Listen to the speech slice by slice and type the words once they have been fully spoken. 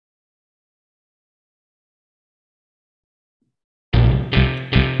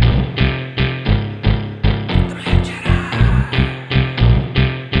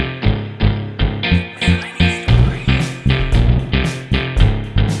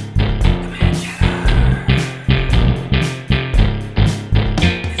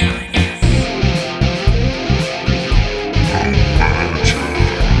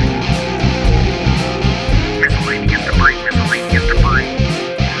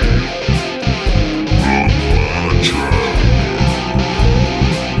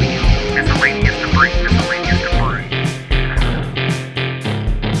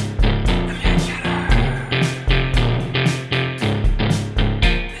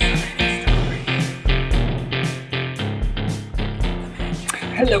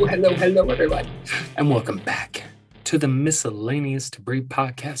Hello, everyone, and welcome back to the Miscellaneous to Breed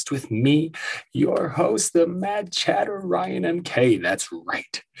podcast with me, your host, the Mad Chatter, Ryan MK. That's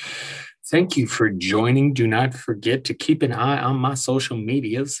right. Thank you for joining. Do not forget to keep an eye on my social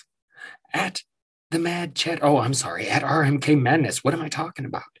medias at the Mad Chat. Oh, I'm sorry, at RMK Madness. What am I talking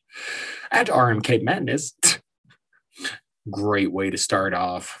about? At RMK Madness. Great way to start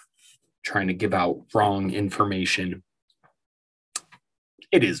off trying to give out wrong information.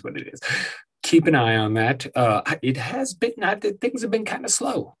 It is what it is. Keep an eye on that. It has been, things have been kind of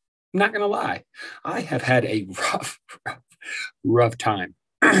slow. I'm not going to lie. I have had a rough time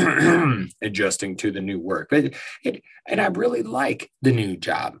adjusting to the new work. And I really like the new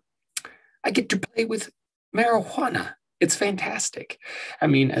job. I get to play with marijuana. It's fantastic. I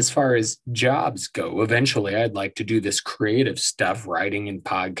mean, as far as jobs go, eventually I'd like to do this creative stuff, writing and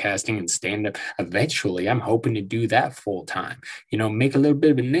podcasting and stand-up. Eventually, I'm hoping to do that full time, make a little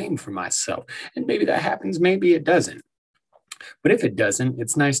bit of a name for myself. And maybe that happens, maybe it doesn't. But if it doesn't,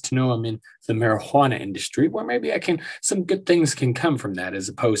 it's nice to know I'm in the marijuana industry where maybe some good things can come from that as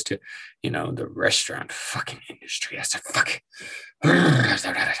opposed to, the restaurant fucking industry. I said, fuck. I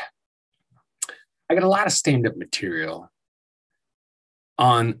got a lot of stand-up material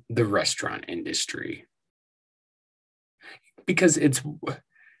on the restaurant industry because it's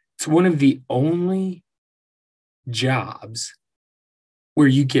one of the only jobs where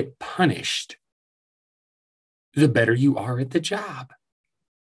you get punished the better you are at the job.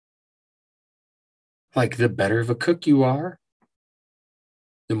 Like the better of a cook you are,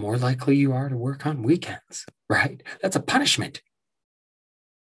 the more likely you are to work on weekends, right? That's a punishment.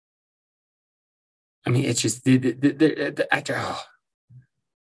 I mean, it's just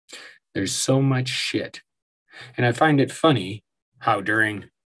there's so much shit. And I find it funny how during,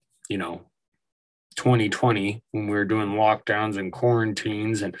 2020, when we were doing lockdowns and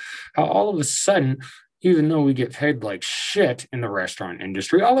quarantines, and how all of a sudden, even though we get paid like shit in the restaurant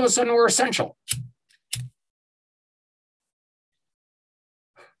industry, all of a sudden we're essential.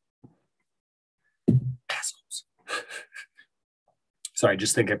 Assholes. So I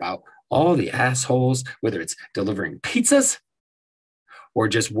just think about all the assholes, whether it's delivering pizzas or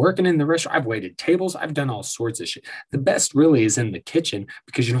just working in the restaurant. I've waited tables. I've done all sorts of shit. The best really is in the kitchen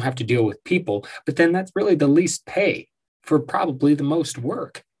because you don't have to deal with people, but then that's really the least pay for probably the most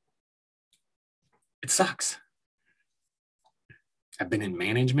work. It sucks. I've been in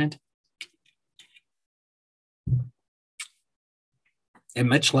management. And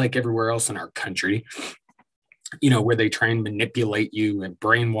much like everywhere else in our country, where they try and manipulate you and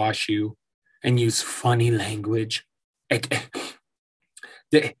brainwash you and use funny language.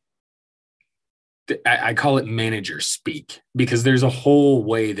 I call it manager speak because there's a whole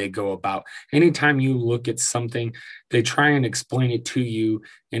way they go about. Anytime you look at something, they try and explain it to you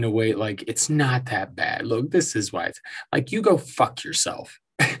in a way like it's not that bad. Look, this is why it's like you go fuck yourself.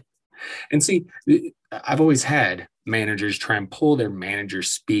 And see, I've always had managers try and pull their manager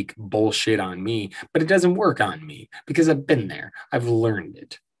speak bullshit on me, but it doesn't work on me because I've been there. I've learned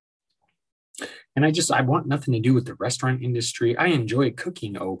it. And I want nothing to do with the restaurant industry. I enjoy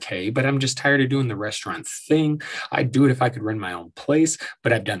cooking okay, but I'm just tired of doing the restaurant thing. I'd do it if I could run my own place,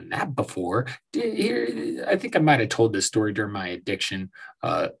 but I've done that before. I think I might have told this story during my addiction,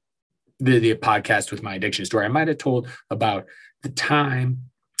 the podcast with my addiction story. I might have told about the time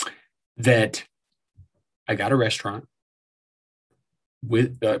that I got a restaurant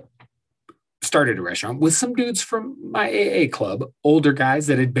started a restaurant with some dudes from my AA club, older guys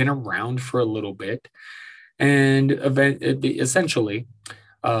that had been around for a little bit. And essentially,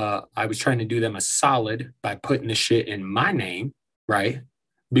 I was trying to do them a solid by putting the shit in my name, right?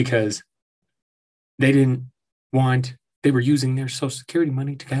 Because they were using their Social Security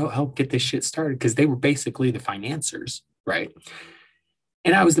money to help get this shit started because they were basically the financiers, right?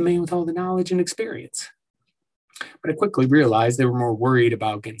 And I was the man with all the knowledge and experience. But I quickly realized they were more worried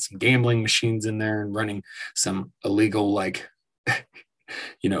about getting some gambling machines in there and running some illegal,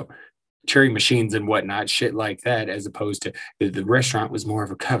 cherry machines and whatnot, shit like that, as opposed to the restaurant was more of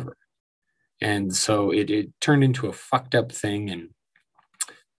a cover. And so it turned into a fucked up thing.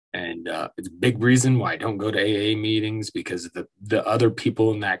 And it's a big reason why I don't go to AA meetings because of the other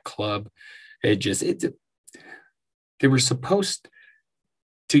people in that club. They were supposed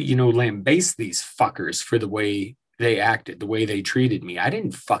to, lambaste these fuckers for the way they acted, the way they treated me. I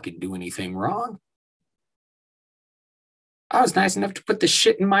didn't fucking do anything wrong. I was nice enough to put the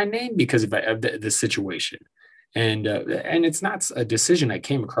shit in my name because of the situation. And it's not a decision I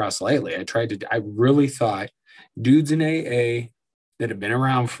came across lightly. I really thought dudes in AA that have been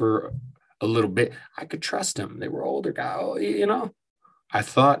around for a little bit, I could trust them. They were older guys, I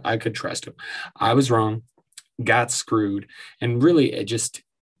thought I could trust him. I was wrong, got screwed. And really,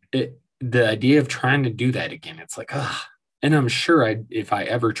 the idea of trying to do that again, it's like, ah. And I'm sure if I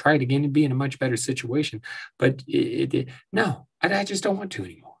ever tried again, it'd be in a much better situation. But no, I just don't want to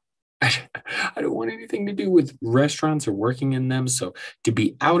anymore. I don't want anything to do with restaurants or working in them. So to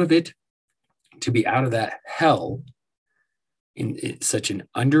be out of it, to be out of that hell in such an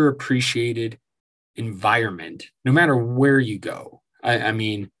underappreciated environment, no matter where you go. I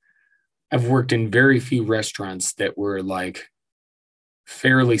mean, I've worked in very few restaurants that were like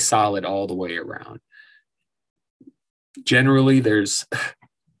fairly solid all the way around. Generally, there's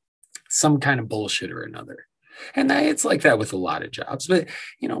some kind of bullshit or another. And it's like that with a lot of jobs. But,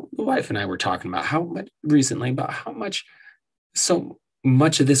 the wife and I were talking about how much recently about how much so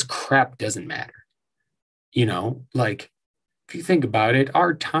much of this crap doesn't matter. Like if you think about it,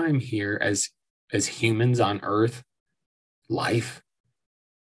 our time here as humans on Earth, life,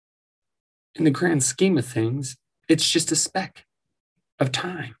 in the grand scheme of things, it's just a speck of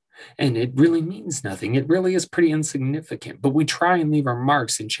time. And it really means nothing. It really is pretty insignificant. But we try and leave our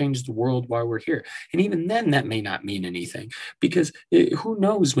marks and change the world while we're here. And even then, that may not mean anything because who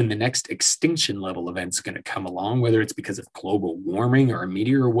knows when the next extinction level event's going to come along, whether it's because of global warming or a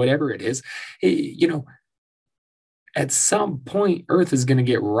meteor or whatever it is. At some point, Earth is going to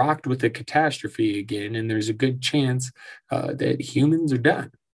get rocked with a catastrophe again. And there's a good chance that humans are done.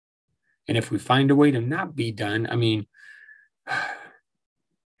 And if we find a way to not be done, I mean,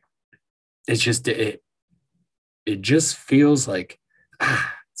 it's just it just feels like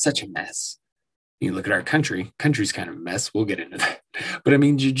such a mess. You look at our country's kind of a mess. We'll get into that. But I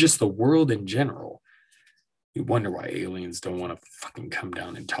mean, just the world in general. You wonder why aliens don't want to fucking come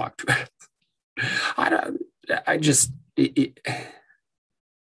down and talk to us.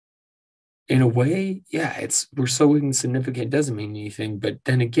 In a way, yeah, we're so insignificant, it doesn't mean anything. But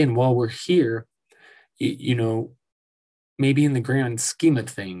then again, while we're here, maybe in the grand scheme of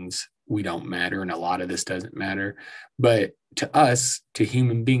things, we don't matter, and a lot of this doesn't matter. But to us, to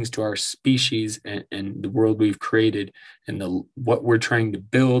human beings, to our species and the world we've created, and what we're trying to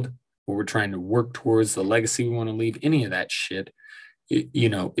build, what we're trying to work towards, the legacy we want to leave, any of that shit,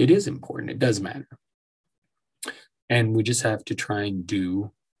 it is important. It does matter. And we just have to try and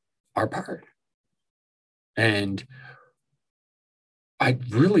do our part. And I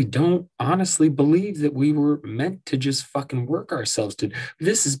really don't honestly believe that we were meant to just fucking work ourselves to.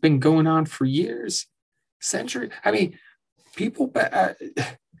 This has been going on for years, centuries. I mean, people,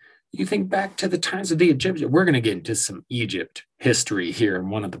 you think back to the times of the Egyptians. We're going to get into some Egypt history here in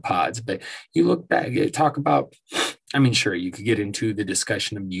one of the pods, but you look back, you talk about, I mean, sure, you could get into the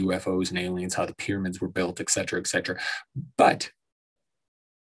discussion of UFOs and aliens, how the pyramids were built, et cetera, et cetera. But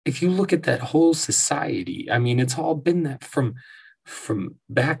if you look at that whole society, I mean, it's all been that from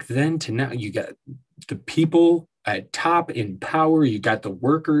back then to now. You got the people at top in power, you got the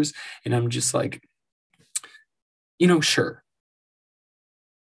workers, and I'm just like, sure,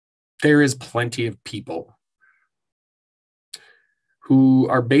 there is plenty of people who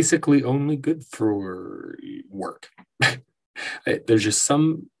are basically only good for work. There's just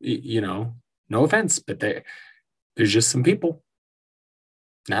some, no offense, but there's just some people,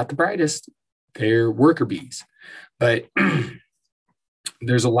 not the brightest, they're worker bees. But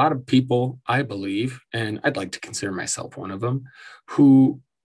there's a lot of people, I believe, and I'd like to consider myself one of them, who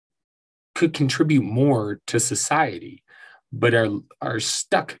could contribute more to society, but are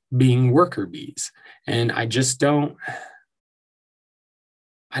stuck being worker bees. And I don't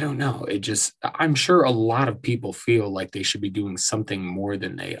know. I'm sure a lot of people feel like they should be doing something more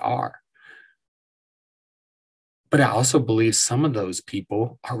than they are. But I also believe some of those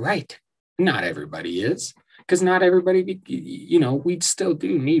people are right. Not everybody is. Because not everybody, we still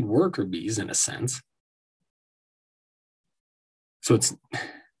do need worker bees in a sense. So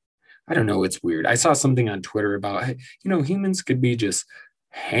I don't know, it's weird. I saw something on Twitter about, humans could be just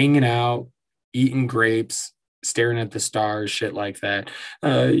hanging out, eating grapes, staring at the stars, shit like that.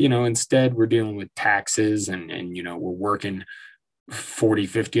 Instead we're dealing with taxes and we're working 40,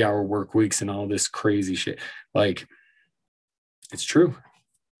 50-hour work weeks and all this crazy shit. Like, it's true.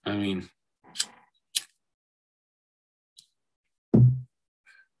 I mean,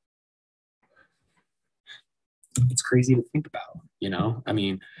 it's crazy to think about, I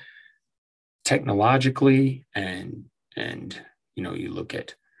mean, technologically and you look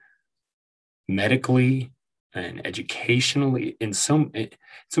at medically and educationally in so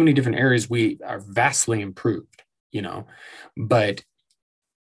many different areas, we are vastly improved, but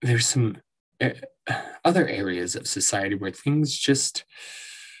there's some other areas of society where things just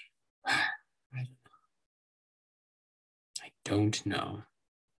Don't know.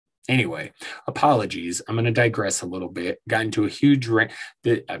 Anyway, apologies. I'm going to digress a little bit. Got into a huge rant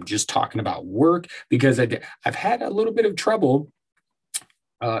that I'm just talking about work because I've had a little bit of trouble,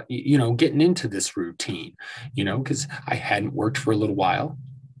 getting into this routine, because I hadn't worked for a little while.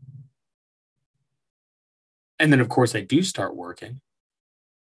 And then, of course, I do start working.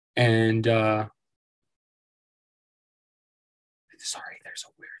 And sorry, there's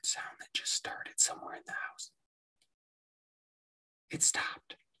a weird sound that just started somewhere in the house. It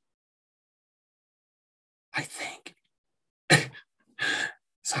stopped, I think.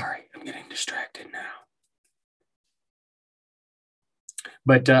 Sorry, I'm getting distracted now.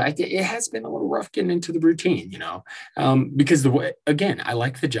 But it has been a little rough getting into the routine, because the way, again, I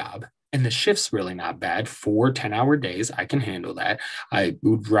like the job and the shift's really not bad. 4 10-hour days, I can handle that. I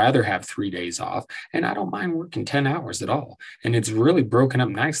would rather have 3 days off, and I don't mind working 10 hours at all. And it's really broken up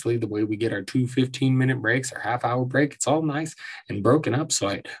nicely the way we get our 2 15-minute breaks, our half-hour break. It's all nice and broken up. So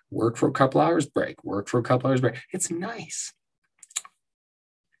I work for a couple hours, break, work for a couple hours, break. It's nice.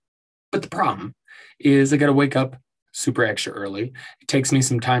 But the problem is I got to wake up super extra early. It takes me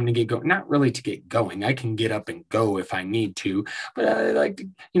some time to get going. Not really to get going. I can get up and go if I need to, but I like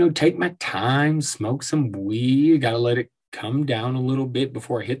to, take my time, smoke some weed. Got to let it come down a little bit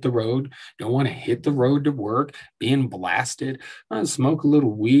before I hit the road. Don't want to hit the road to work, being blasted. I smoke a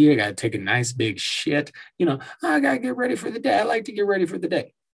little weed. I got to take a nice big shit. I got to get ready for the day. I like to get ready for the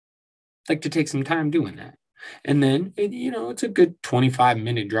day. I like to take some time doing that. And then, it's a good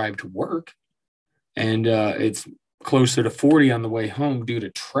 25-minute drive to work. And it's closer to 40 on the way home due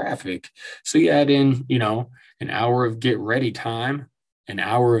to traffic. So you add in, an hour of get ready time, an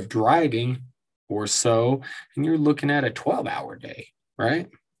hour of driving or so, and you're looking at a 12-hour day, right?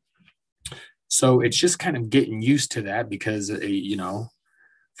 So it's just kind of getting used to that because,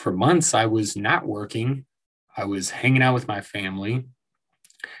 for months I was not working. I was hanging out with my family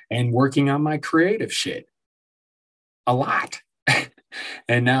and working on my creative shit a lot.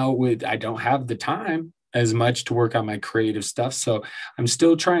 And now I don't have the time as much to work on my creative stuff. So I'm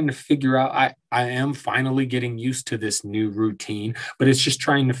still trying to figure out, I am finally getting used to this new routine, but it's just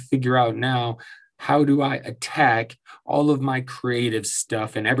trying to figure out now, how do I attack all of my creative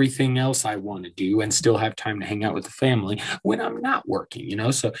stuff and everything else I want to do and still have time to hang out with the family when I'm not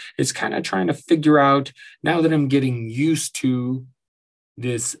working, So it's kind of trying to figure out, now that I'm getting used to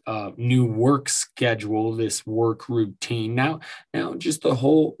this new work schedule, this work routine. Now just the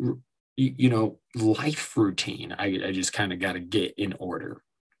whole, life routine. I just kind of got to get in order.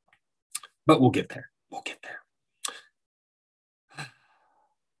 But we'll get there. We'll get there.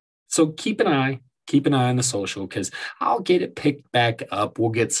 So keep an eye on the social, because I'll get it picked back up. We'll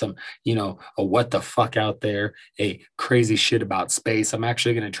get some, a what the fuck out there, a crazy shit about space. I'm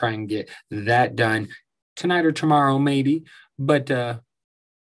actually going to try and get that done tonight or tomorrow, maybe. But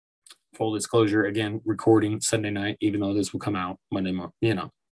full disclosure, again, recording Sunday night, even though this will come out Monday morning,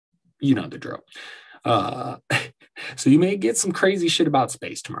 the drill. So you may get some crazy shit about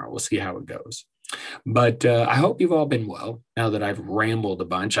space tomorrow. We'll see how it goes. But I hope you've all been well. Now that I've rambled a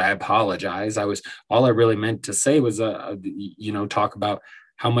bunch, I apologize. All I really meant to say was, talk about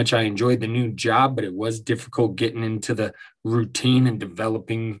how much I enjoyed the new job, but it was difficult getting into the routine and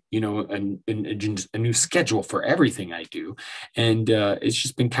developing, a new schedule for everything I do. And it's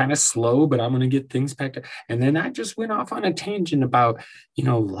just been kind of slow, but I'm going to get things back to. And then I just went off on a tangent about,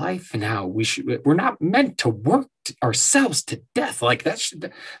 life and how we're not meant to work ourselves to death. Like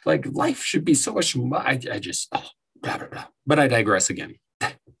life should be so much more. I just, blah, blah, blah. But I digress again.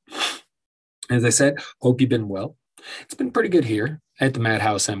 As I said, hope you've been well. It's been pretty good here at the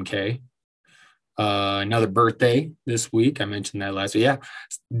Madhouse MK. Another birthday this week. I mentioned that last week. Yeah,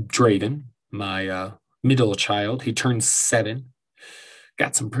 Draven, my middle child. He turned 7.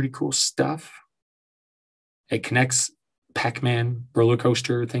 Got some pretty cool stuff. It connects Pac-Man roller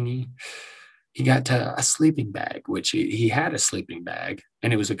coaster thingy. He got a sleeping bag, which he had a sleeping bag,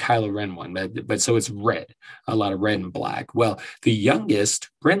 and it was a Kylo Ren one, but so it's red, a lot of red and black. Well, the youngest,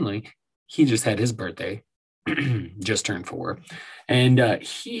 Brenly, he just had his birthday. Just turned 4, and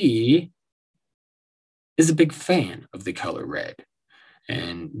he is a big fan of the color red.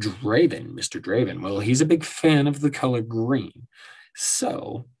 And Draven, Mr. Draven, well, he's a big fan of the color green.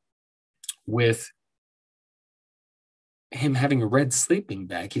 So with him having a red sleeping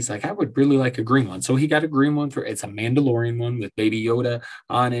bag, he's like, I would really like a green one. So he got a green one it's a Mandalorian one with Baby Yoda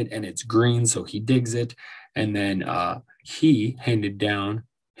on it, and it's green, so he digs it. And then he handed down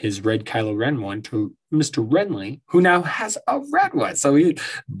his red Kylo Ren one to Mr. Renly, who now has a red one. So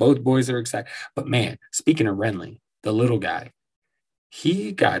both boys are excited. But man, speaking of Renly, the little guy,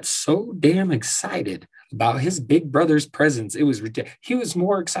 He got so damn excited about his big brother's presence. It was ridiculous. He was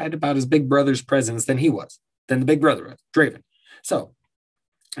more excited about his big brother's presence than the big brother was, Draven. So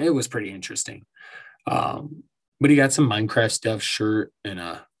it was pretty interesting. But he got some Minecraft stuff, shirt and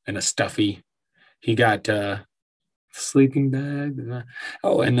a stuffy. He got sleeping bag.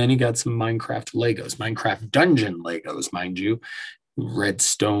 Oh, and then he got some Minecraft Legos, Minecraft Dungeon Legos, mind you.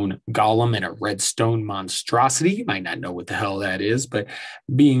 Redstone golem and a redstone monstrosity. You might not know what the hell that is, but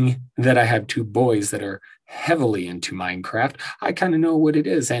being that I have two boys that are heavily into Minecraft, I kind of know what it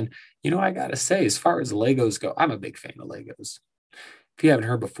is. And, I got to say, as far as Legos go, I'm a big fan of Legos. If you haven't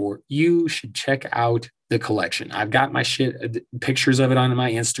heard before, you should check out the collection. I've got my pictures of it on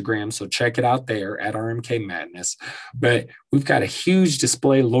my Instagram, so check it out there at RMK Madness. But we've got a huge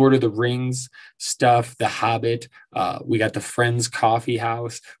display, Lord of the Rings stuff, The Hobbit. We got the Friends Coffee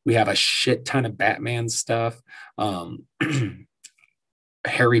House. We have a shit ton of Batman stuff.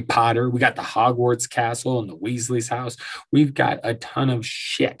 Harry Potter. We got the Hogwarts Castle and the Weasley's house. We've got a ton of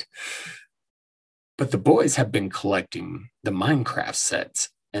shit. But the boys have been collecting the Minecraft sets,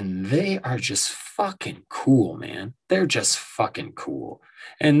 and they are just fucking cool, man. They're just fucking cool.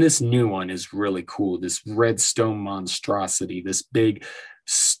 And this new one is really cool. This redstone monstrosity, this big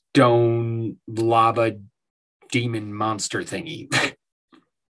stone lava demon monster thingy.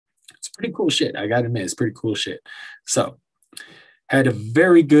 It's pretty cool shit. I gotta admit, it's pretty cool shit. So, had a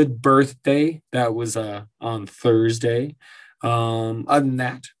very good birthday. That was on Thursday. Other than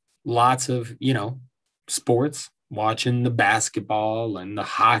that, lots of, sports, watching the basketball and the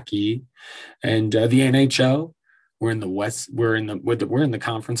hockey and the NHL. We're in the West. We're in the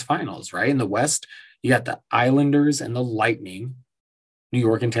conference finals, right? In the West, you got the Islanders and the Lightning, New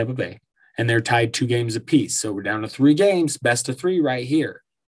York and Tampa Bay, and they're tied 2 games apiece. So we're down to 3 games, best of 3 right here.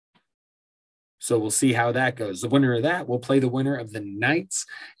 So we'll see how that goes. The winner of that will play the winner of the Knights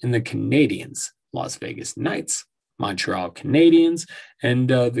and the Canadiens, Las Vegas Knights, Montreal Canadiens, and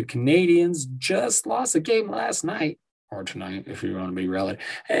the Canadiens just lost a game last night, or tonight, if you want to be relative.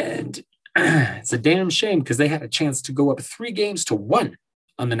 And it's a damn shame because they had a chance to go up 3-1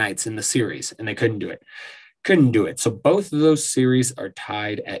 on the Knights in the series, and they couldn't do it. So both of those series are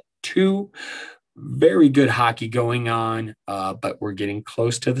tied at 2. Very good hockey going on, but we're getting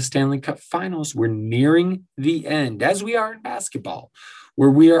close to the Stanley Cup Finals. We're nearing the end, as we are in basketball, where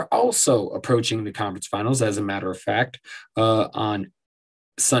we are also approaching the conference finals. As a matter of fact, on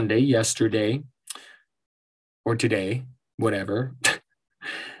Sunday, yesterday, or today, whatever,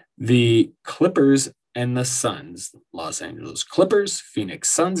 the Clippers and the Suns, Los Angeles Clippers, Phoenix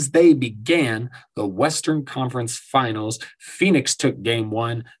Suns, they began the Western Conference Finals. Phoenix took game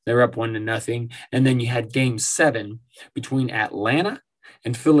 1. They're up 1-0. And then you had game 7 between Atlanta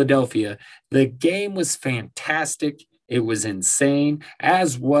and Philadelphia. The game was fantastic. It was insane,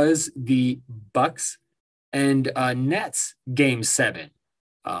 as was the Bucks and Nets game 7,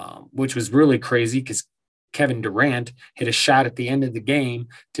 which was really crazy because Kevin Durant hit a shot at the end of the game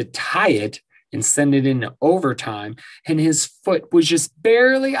to tie it and send it into overtime, and his foot was just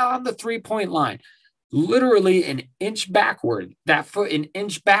barely on the 3-point line, literally an inch backward, that foot an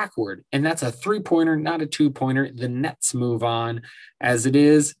inch backward, and that's a 3-pointer, not a 2-pointer. The Nets move on. As it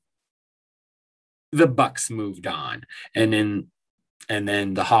is, the Bucks moved on, and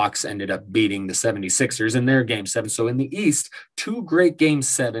then the Hawks ended up beating the 76ers in their game 7. So in the East, 2 great game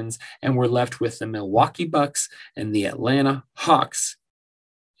 7s, and we're left with the Milwaukee Bucks and the Atlanta Hawks.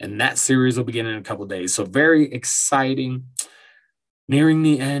 And that series will begin in a couple of days. So very exciting, nearing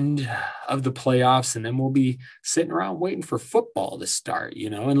the end of the playoffs. And then we'll be sitting around waiting for football to start,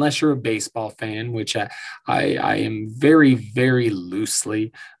 unless you're a baseball fan, which I am very, very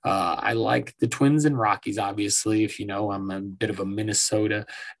loosely. I like the Twins and Rockies, obviously. If you know, I'm a bit of a Minnesota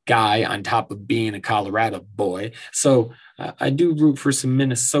guy on top of being a Colorado boy. So I do root for some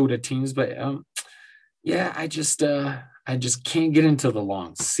Minnesota teams, but yeah, I just can't get into the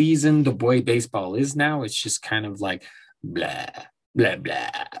long season the way baseball is now. It's just kind of like blah, blah,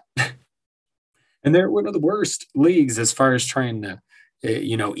 blah. And they're one of the worst leagues as far as trying to,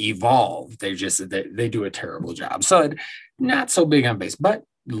 evolve. They do a terrible job. So not so big on base, but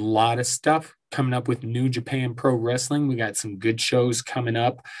a lot of stuff coming up with New Japan Pro Wrestling. We got some good shows coming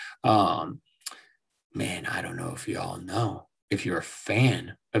up. Man, I don't know if you all know, if you're a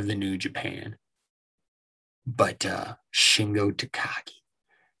fan of the New Japan, but Shingo Takagi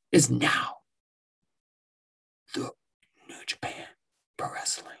is now the New Japan Pro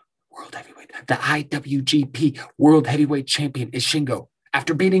Wrestling World Heavyweight. The IWGP World Heavyweight Champion is Shingo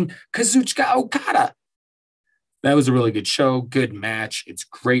after beating Kazuchika Okada. That was a really good show, good match. It's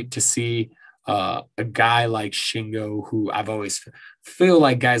great to see a guy like Shingo, who I've always feel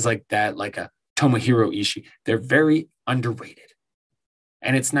like guys like that, like a Tomohiro Ishii, they're very underrated.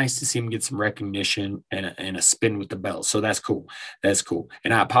 And it's nice to see him get some recognition and a spin with the belt. So that's cool. That's cool.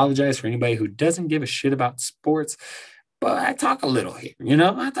 And I apologize for anybody who doesn't give a shit about sports, but I talk a little here.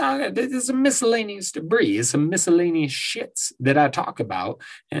 I talk. There's some miscellaneous debris. It's some miscellaneous shits that I talk about,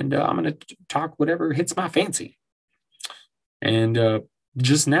 and I'm gonna talk whatever hits my fancy. And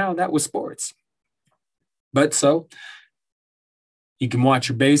just now, that was sports. But so you can watch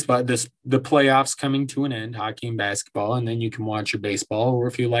your baseball, the playoffs coming to an end, hockey and basketball, and then you can watch your baseball. Or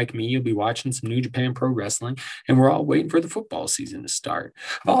if you're like me, you'll be watching some New Japan Pro Wrestling, and we're all waiting for the football season to start.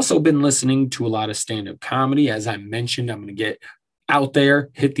 I've also been listening to a lot of stand-up comedy. As I mentioned, I'm going to get out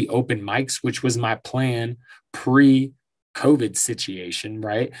there, hit the open mics, which was my plan pre-COVID situation,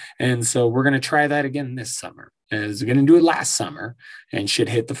 right? And so we're going to try that again this summer. As we're going to do it last summer, and shit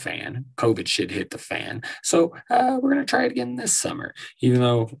hit the fan. COVID shit hit the fan. So we're going to try it again this summer, even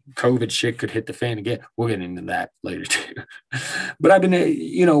though COVID shit could hit the fan again. We'll get into that later too. But I've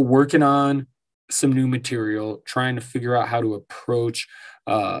been, working on some new material, trying to figure out how to approach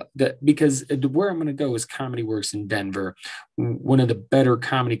that, because where I'm going to go is Comedy Works in Denver, one of the better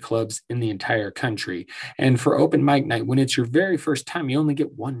comedy clubs in the entire country. And for open mic night, when it's your very first time, you only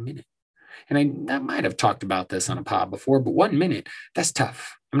get 1 minute. And I might have talked about this on a pod before, but 1 minute, that's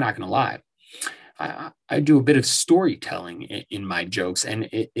tough. I'm not going to lie. I do a bit of storytelling in my jokes, and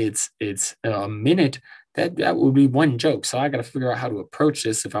it's a minute. That would be one joke. So I got to figure out how to approach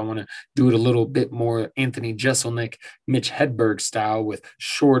this if I want to do it a little bit more Anthony Jeselnik, Mitch Hedberg style with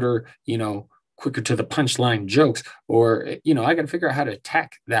shorter, quicker to the punchline jokes, or, I got to figure out how to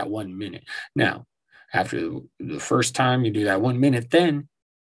attack that 1 minute. Now, after the first time you do that 1 minute, then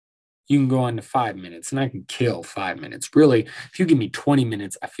you can go on to 5 minutes, and I can kill 5 minutes. Really, if you give me 20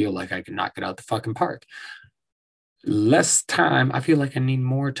 minutes, I feel like I can knock it out the fucking park. Less time, I feel like I need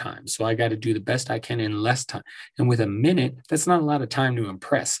more time. So I got to do the best I can in less time. And with a minute, that's not a lot of time to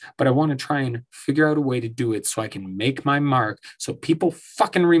impress. But I want to try and figure out a way to do it so I can make my mark so people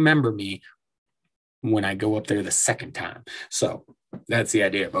fucking remember me when I go up there the second time. So that's the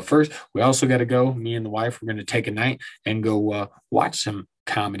idea. But first, we also got to go. Me and the wife, we're going to take a night and go watch some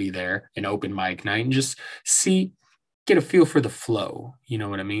comedy there, an open mic night, and just get a feel for the flow. You know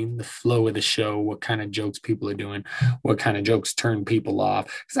what I mean? The flow of the show, what kind of jokes people are doing, what kind of jokes turn people off.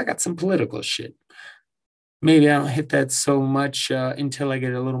 Because I got some political shit. Maybe I don't hit that so much until I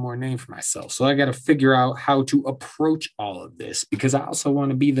get a little more name for myself. So I got to figure out how to approach all of this, because I also want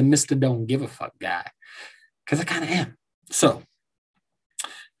to be the Mr. Don't Give a Fuck guy, because I kind of am. So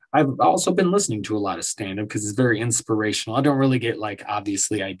I've also been listening to a lot of stand-up because it's very inspirational. I don't really get, like,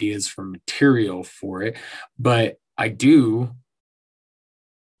 obviously ideas for material for it, but I do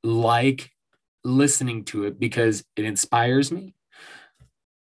like listening to it because it inspires me.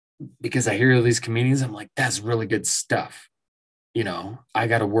 Because I hear all these comedians, I'm like, that's really good stuff. I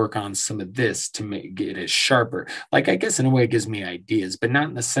got to work on some of this to get it sharper. Like, I guess in a way it gives me ideas, but not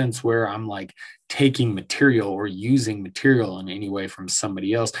in the sense where I'm like taking material or using material in any way from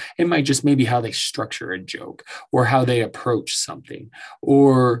somebody else. It might just maybe how they structure a joke or how they approach something,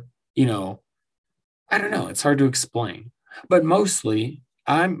 or, I don't know. It's hard to explain, but mostly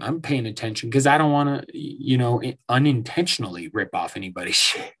I'm paying attention because I don't want to, unintentionally rip off anybody's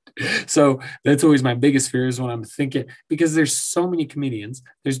shit. So that's always my biggest fear, is when I'm thinking, because there's so many comedians,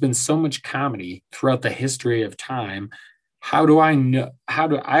 there's been so much comedy throughout the history of time. How do I know?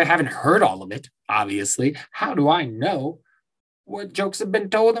 I haven't heard all of it, obviously. How do I know what jokes have been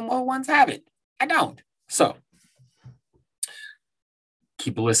told and what ones haven't? I don't. So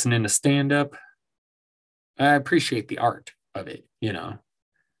keep listening to stand up. I appreciate the art of it,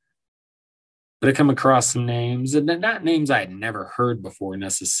 But I come across some names, and not names I had never heard before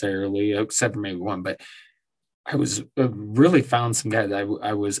necessarily, except for maybe one. But I was really found some guys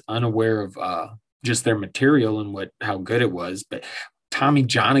I was unaware of just their material and how good it was. But Tommy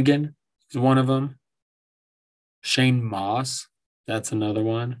Johnigan is one of them. Shane Moss, that's another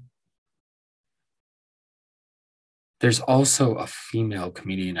one. There's also a female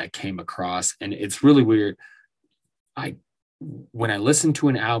comedian I came across, and it's really weird. When I listen to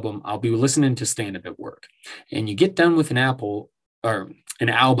an album, I'll be listening to stand-up at work, and you get done with an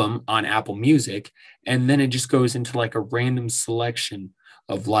album on Apple Music, and then it just goes into like a random selection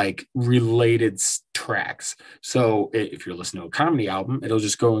of like related tracks. So if you're listening to a comedy album, it'll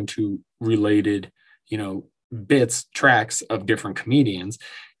just go into related, tracks of different comedians.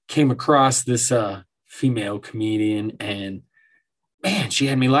 Came across this female comedian, and man, she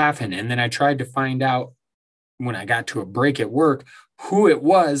had me laughing. And then I tried to find out, when I got to a break at work, who it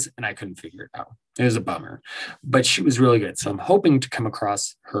was, and I couldn't figure it out. It was a bummer, but she was really good. So I'm hoping to come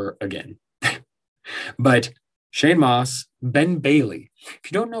across her again. But Shane Moss, Ben Bailey.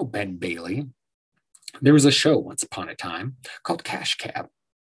 If you don't know Ben Bailey, there was a show once upon a time called Cash Cab.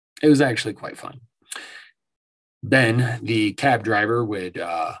 It was actually quite fun. Ben, the cab driver, would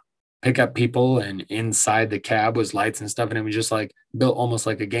pick up people, and inside the cab was lights and stuff, and it was just like built almost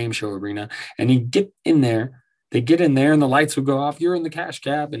like a game show arena. And he'd get in there, they get in there, and the lights would go off. You're in the cash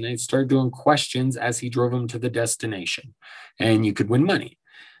cab, and they'd start doing questions as he drove them to the destination, and you could win money.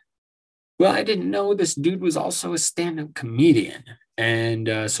 Well, I didn't know this dude was also a stand-up comedian,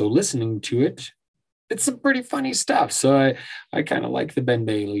 and so listening to it, it's some pretty funny stuff. So I kind of like the Ben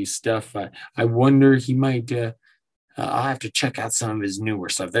Bailey stuff. I wonder he might. I'll have to check out some of his newer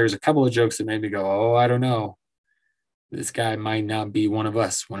stuff. There's a couple of jokes that made me go, "Oh, I don't know. This guy might not be one of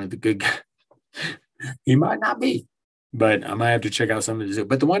us, one of the good guys. He might not be." But I might have to check out some of his.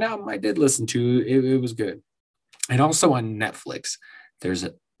 But the one album I did listen to, it was good. And also on Netflix, there's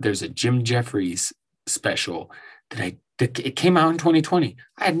a Jim Jeffries special that it came out in 2020.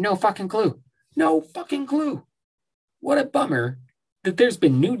 I had no fucking clue. No fucking clue. What a bummer that there's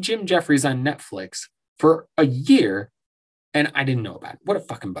been new Jim Jeffries on Netflix for a year and I didn't know about it. What a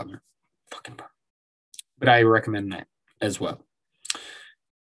fucking bummer. Fucking bummer. But I recommend that as well.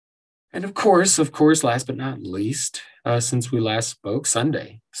 And of course, last but not least, since we last spoke,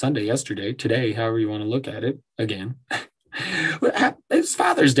 Sunday, yesterday, today, however you want to look at it, again, it's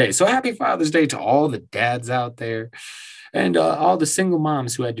Father's Day. So happy Father's Day to all the dads out there and all the single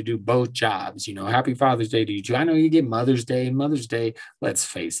moms who had to do both jobs. You know, happy Father's Day to you too. I know you get Mother's Day, and Mother's Day, let's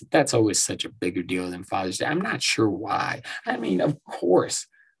face it, that's always such a bigger deal than Father's Day. I'm not sure why. I mean, of course,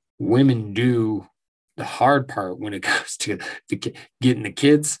 women do the hard part when it comes to getting the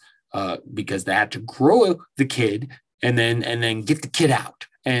kids. Because they have to grow the kid and then get the kid out,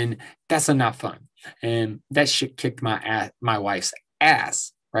 and that's not fun. And that shit kicked my wife's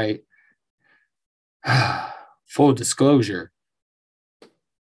ass, right? Full disclosure,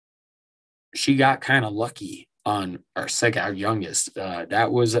 she got kind of lucky on our youngest.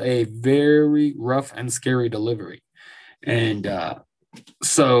 That was a very rough and scary delivery, and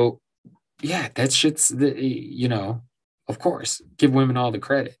so yeah, that shit's of course, give women all the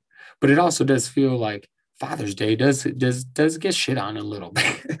credit. But it also does feel like Father's Day does get shit on a little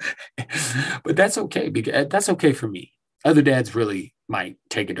bit. But that's okay, because that's okay for me. Other dads really might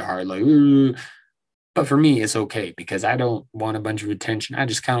take it to heart, like, "Ooh." But for me, it's okay because I don't want a bunch of attention. I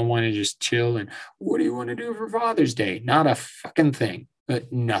just kind of want to just chill. And what do you want to do for Father's Day? Not a fucking thing.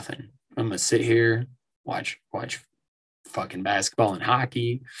 But nothing. I'm gonna sit here, watch fucking basketball and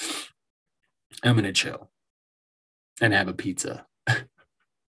hockey. I'm gonna chill and have a pizza.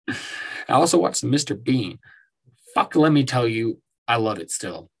 I also watched Mr. Bean. Fuck, let me tell you, I love it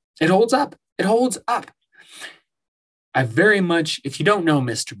still. It holds up. It holds up. I very much, if you don't know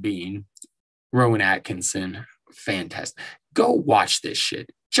Mr. Bean, Rowan Atkinson, fantastic. Go watch this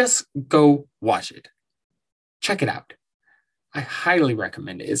shit. Just go watch it. Check it out. I highly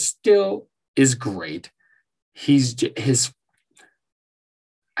recommend it. It still is great. I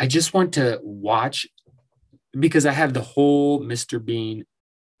just want to watch because I have the whole Mr. Bean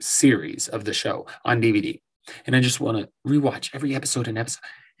series of the show on DVD. And I just want to rewatch every episode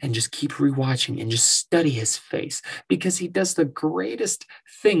and just keep rewatching and just study his face because he does the greatest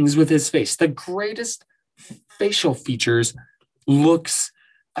things with his face, the greatest facial features, looks,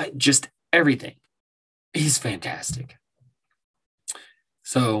 just everything. He's fantastic.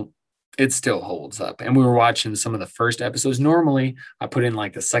 So it still holds up. And we were watching some of the first episodes. Normally, I put in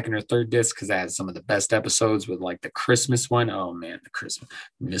like the second or third disc because I had some of the best episodes with like the Christmas one. Oh man, the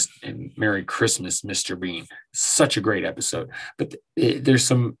Christmas and Merry Christmas, Mr. Bean. Such a great episode. But there's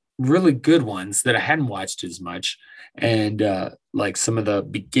some really good ones that I hadn't watched as much. And like some of the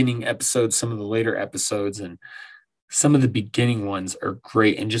beginning episodes, some of the later episodes, and some of the beginning ones are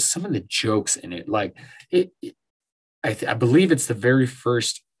great. And just some of the jokes in it. Like I believe it's the very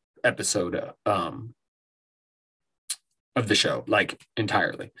first episode of the show, like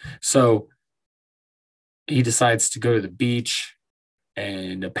entirely. So he decides to go to the beach,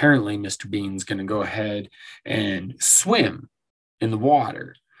 and apparently Mr. Bean's going to go ahead and swim in the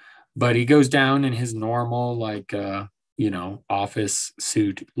water, but he goes down in his normal, like, office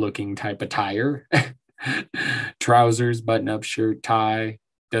suit looking type attire, trousers, button up shirt, tie,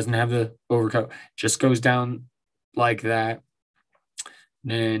 doesn't have the overcoat, just goes down like that.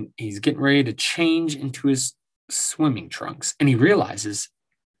 Then he's getting ready to change into his swimming trunks, and he realizes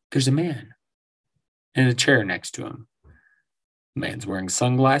there's a man in a chair next to him. Man's wearing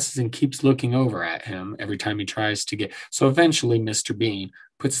sunglasses and keeps looking over at him every time he tries to get. So eventually, Mr. Bean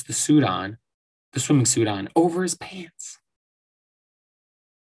puts the suit on, the swimming suit on, over his pants.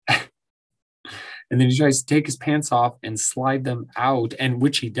 And then he tries to take his pants off and slide them out, and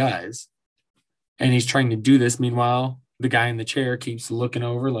which he does. And he's trying to do this. Meanwhile, the guy in the chair keeps looking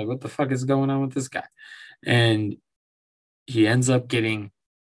over, like, what the fuck is going on with this guy? And he ends up getting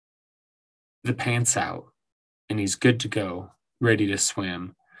the pants out, and he's good to go, ready to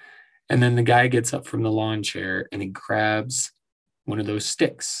swim. And then the guy gets up from the lawn chair and he grabs one of those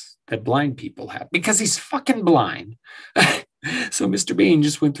sticks that blind people have because he's fucking blind. So Mr. Bean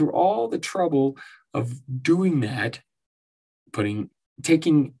just went through all the trouble of doing that,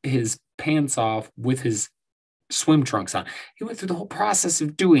 taking his pants off with his swim trunks on. He went through the whole process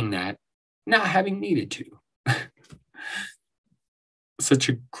of doing that, not having needed to. Such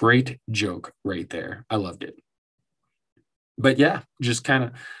a great joke right there. I loved it. But yeah, just kind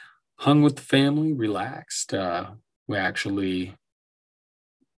of hung with the family, relaxed. We actually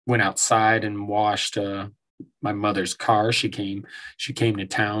went outside and washed my mother's car. She came to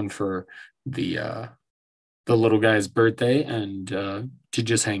town for the little guy's birthday and to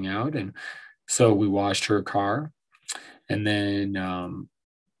just hang out. And so we washed her car, and then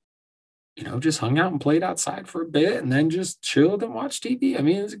just hung out and played outside for a bit, and then just chilled and watched TV. I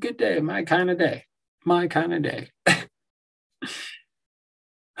mean, it was a good day. My kind of day. My kind of day.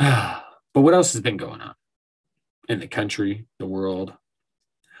 But what else has been going on in the country, the world?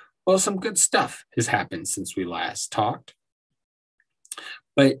 Well, some good stuff has happened since we last talked.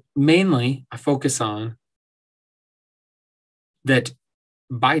 But mainly, I focus on that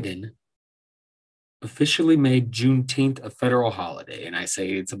Biden officially made Juneteenth a federal holiday. And I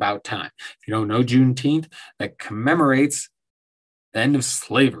say it's about time. If you don't know Juneteenth, that commemorates the end of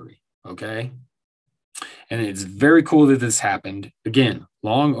slavery, okay? And it's very cool that this happened. Again,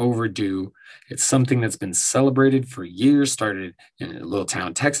 long overdue. It's something that's been celebrated for years, started in a little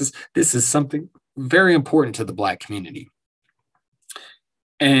town, Texas. This is something very important to the Black community.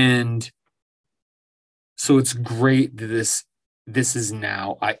 And so it's great that this is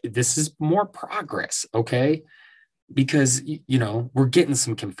now, this is more progress, okay? Because, we're getting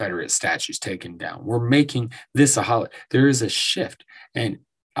some Confederate statues taken down. We're making this a holiday. There is a shift. And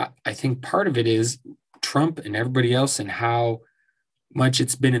I think part of it is Trump and everybody else and how much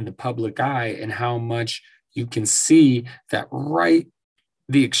it's been in the public eye and how much you can see that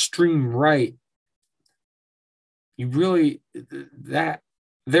the extreme right, that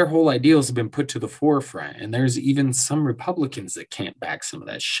their whole ideals have been put to the forefront. And there's even some Republicans that can't back some of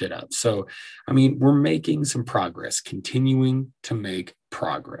that shit up. So, I mean, we're making some progress, continuing to make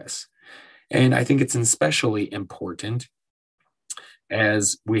progress. And I think it's especially important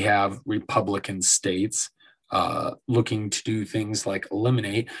as we have Republican states looking to do things like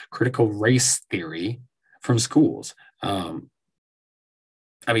eliminate critical race theory from schools. I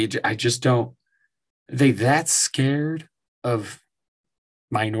mean, I just don't. They that scared of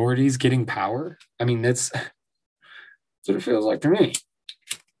minorities getting power? I mean, that's what it feels like to me.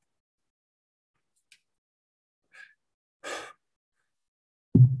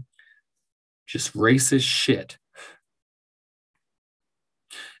 Just racist shit.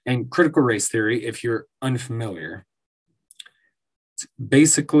 And critical race theory, if you're unfamiliar, it's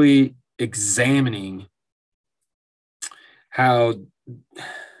basically examining how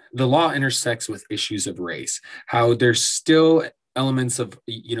the law intersects with issues of race, how there's still elements of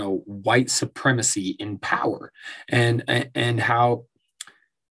white supremacy in power, and how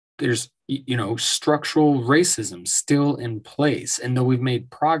there's structural racism still in place. And though we've made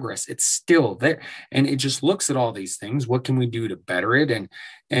progress, it's still there. And it just looks at all these things. What can we do to better it?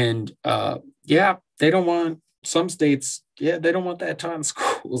 And yeah, they don't want some states. Yeah, they don't want that taught in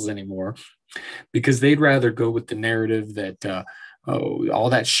schools anymore because they'd rather go with the narrative that all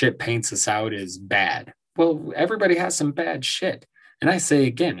that shit paints us out as bad. Well, everybody has some bad shit. And I say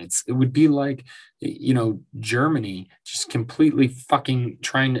again, it would be like, Germany just completely fucking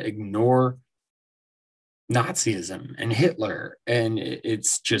trying to ignore Nazism and Hitler. And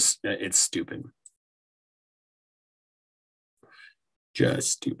it's stupid.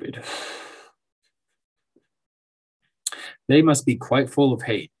 Just stupid. They must be quite full of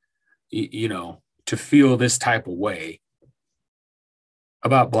hate, to feel this type of way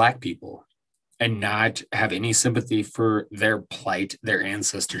about Black people and not have any sympathy for their plight, their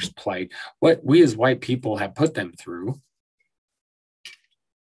ancestors' plight, what we as white people have put them through.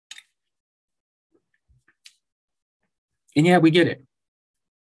 And yeah, we get it.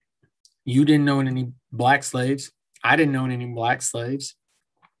 You didn't know any Black slaves. I didn't know any Black slaves.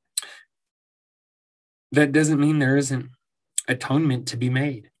 That doesn't mean there isn't atonement to be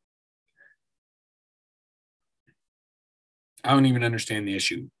made. I don't even understand the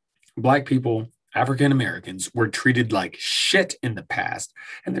issue. Black people, African Americans, were treated like shit in the past,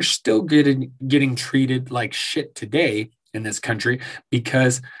 and they're still getting treated like shit today in this country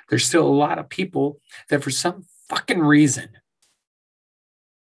because there's still a lot of people that, for some fucking reason,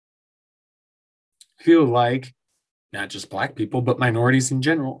 feel like not just Black people, but minorities in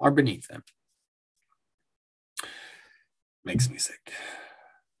general are beneath them. Makes me sick.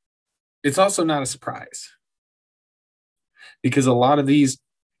 It's also not a surprise because a lot of these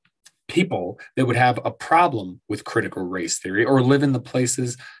people that would have a problem with critical race theory or live in the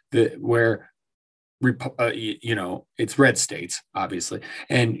places where it's red states, obviously,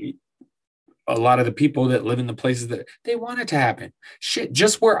 and a lot of the people that live in the places that they want it to happen. Shit,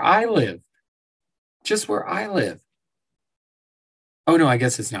 just where I live. Oh no, I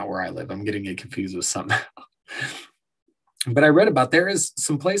guess it's not where I live. I'm getting it confused with something. But I read about there is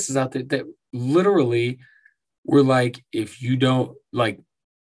some places out there that literally were like, if you don't like,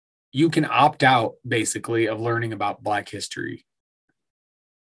 you can opt out basically of learning about Black history.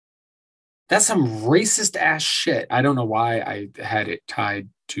 That's some racist ass shit. I don't know why I had it tied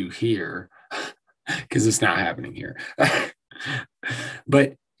to here because it's not happening here.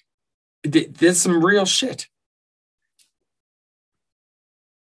 But there's some real shit.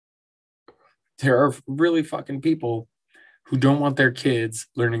 There are really fucking people who don't want their kids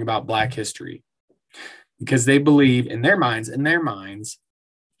learning about Black history because they believe in their minds,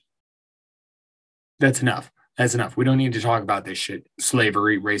 that's enough. That's enough. We don't need to talk about this shit.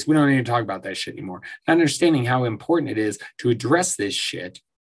 Slavery, race. We don't need to talk about that shit anymore. Not understanding how important it is to address this shit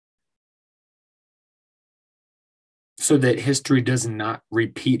so that history does not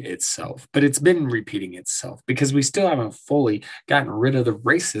repeat itself. But it's been repeating itself because we still haven't fully gotten rid of the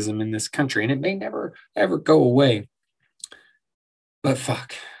racism in this country, and it may never, ever go away. But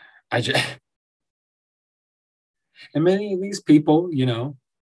fuck, and many of these people,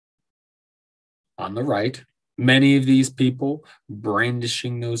 on the right, many of these people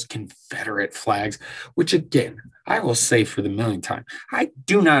brandishing those Confederate flags, which again, I will say for the millionth time, I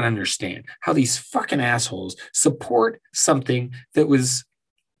do not understand how these fucking assholes support something that was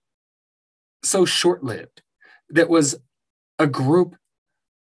so short-lived, that was a group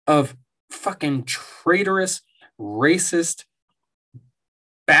of fucking traitorous, racist,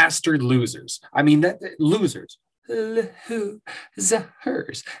 bastard losers. I mean, losers. Losers.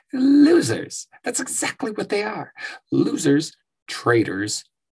 That's exactly what they are. Losers, traitors,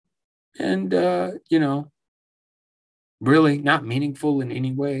 and, really not meaningful in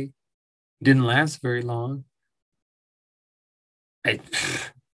any way. Didn't last very long.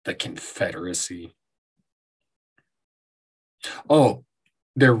 The Confederacy. Oh,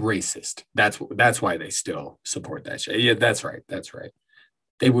 they're racist. That's why they still support that shit. Yeah, that's right.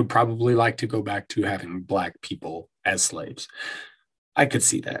 They would probably like to go back to having Black people as slaves. I could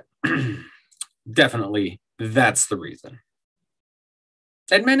see that. Definitely, that's the reason.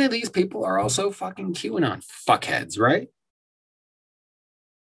 And many of these people are also fucking QAnon fuckheads, right?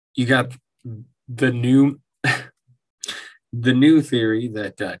 You got the new theory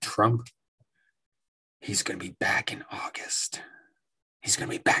that Trump, he's going to be back in August. He's going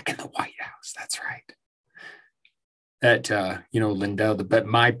to be back in the White House. That's right. That, Lindell, but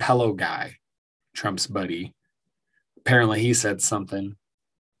my pillow guy, Trump's buddy, apparently he said something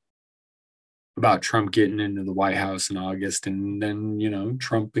about Trump getting into the White House in August. And then,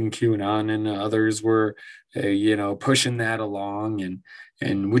 Trump and QAnon and others were, pushing that along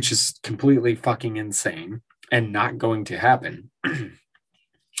and which is completely fucking insane and not going to happen.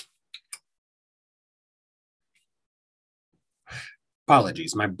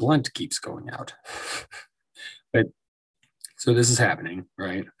 Apologies, my blunt keeps going out. But so this is happening,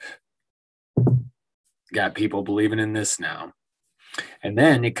 right? Got people believing in this now. And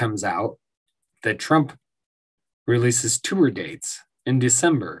then it comes out that Trump releases tour dates in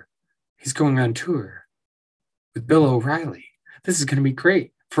December. He's going on tour with Bill O'Reilly. This is going to be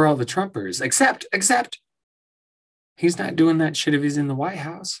great for all the Trumpers, except he's not doing that shit if he's in the White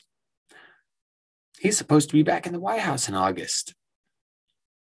House. He's supposed to be back in the White House in August.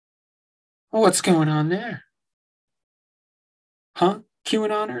 Well, what's going on there? Huh?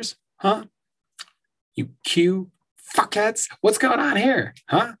 QAnoners? Huh? You Q fuckheads? What's going on here?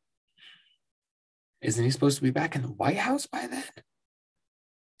 Huh? Isn't he supposed to be back in the White House by then?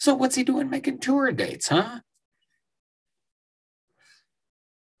 So what's he doing making tour dates, huh?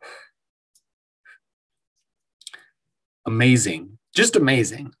 Amazing. Just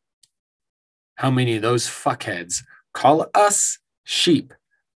amazing how many of those fuckheads call us sheep.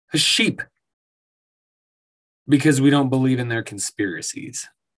 A sheep. because we don't believe in their conspiracies.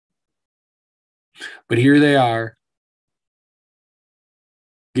 But here they are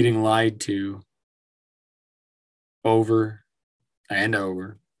getting lied to over and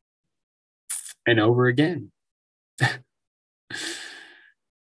over and over again.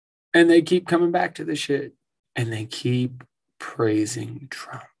 And they keep coming back to the shit and they keep praising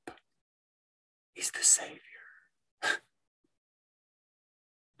Trump. He's the savior.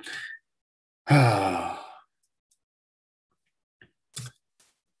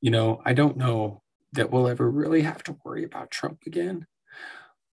 I don't know that we'll ever really have to worry about Trump again.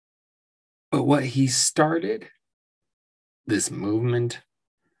 But what he started, this movement,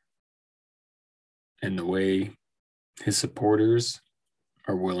 and the way his supporters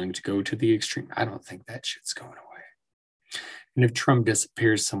are willing to go to the extreme, I don't think that shit's going away. And if Trump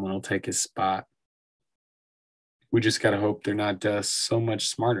disappears, someone will take his spot. We just got to hope they're not so much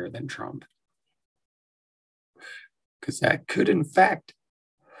smarter than Trump. Because that could, in fact,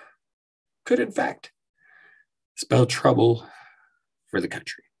 spell trouble for the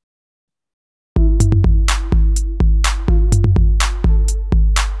country.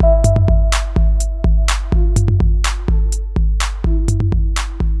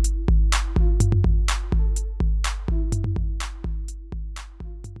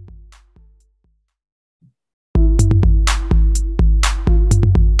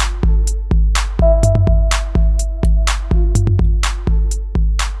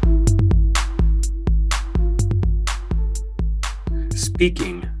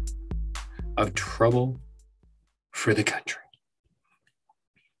 Speaking of trouble for the country,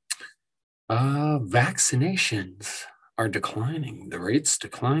 vaccinations are declining. The rate's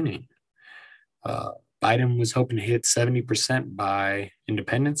declining. Biden was hoping to hit 70% by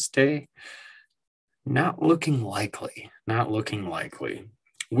Independence Day. Not looking likely,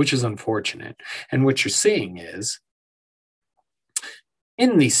 which is unfortunate. And what you're seeing is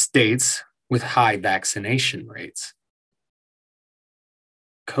in these states with high vaccination rates,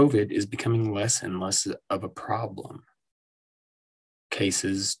 COVID is becoming less and less of a problem.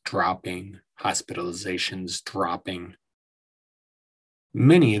 Cases dropping, hospitalizations dropping.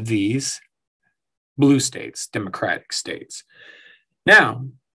 Many of these blue states, Democratic states. Now,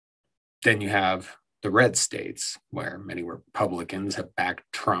 then you have the red states where many Republicans have backed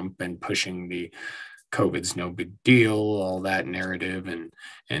Trump and pushing the COVID's no big deal, all that narrative. And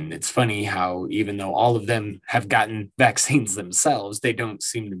it's funny how even though all of them have gotten vaccines themselves, they don't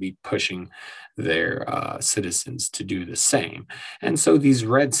seem to be pushing their citizens to do the same. And so these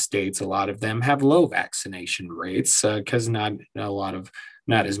red states, a lot of them have low vaccination rates because not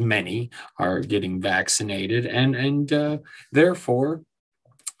as many are getting vaccinated. And therefore,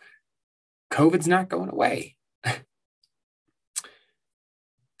 COVID's not going away.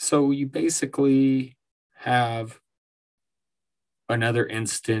 So you basically have another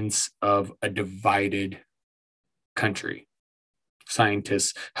instance of a divided country.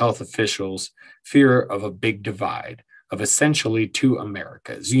 Scientists, health officials, fear of a big divide of essentially two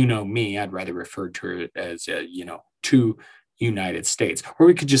Americas. You know me, I'd rather refer to it as, two United States, or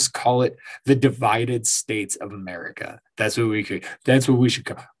we could just call it the divided states of America. That's what we should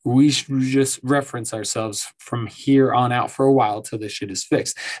call. We should just reference ourselves from here on out for a while till this shit is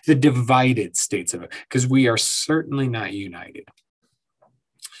fixed. The divided states of it, because we are certainly not united.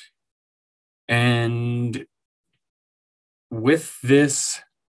 And with this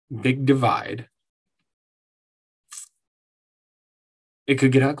big divide, it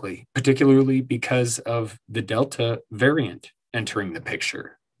could get ugly, particularly because of the Delta variant entering the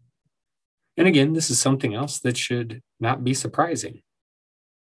picture. And again, this is something else that should not be surprising.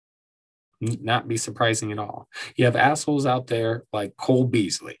 Not be surprising at all. You have assholes out there like Cole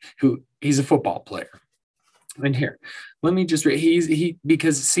Beasley, who he's a football player. And here, let me just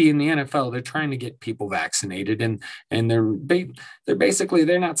because see, in the NFL they're trying to get people vaccinated, and they're basically,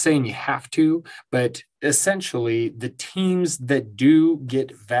 they're not saying you have to, but essentially the teams that do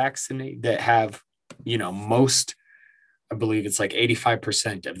get vaccinated, that have most, I believe it's like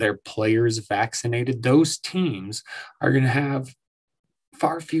 85% of their players vaccinated, those teams are going to have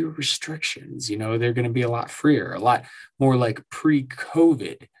far fewer restrictions. They're going to be a lot freer, a lot more like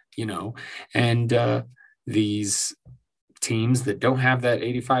pre-COVID. And these teams that don't have that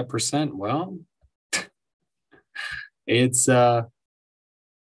 85%, well, it's they're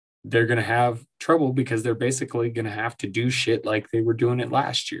going to have trouble because they're basically going to have to do shit like they were doing it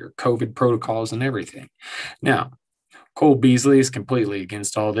last year, COVID protocols and everything. Now, Cole Beasley is completely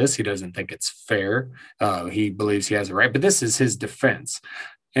against all this. He doesn't think it's fair. He believes he has a right, but this is his defense.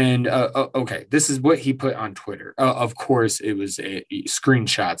 And okay, this is what he put on Twitter. Of course, it was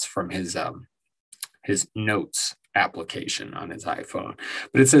screenshots from his his notes application on his iPhone.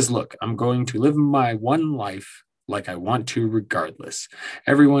 But it says, look, I'm going to live my one life like I want to regardless.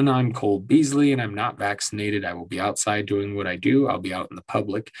 Everyone, I'm Cole Beasley and I'm not vaccinated. I will be outside doing what I do. I'll be out in the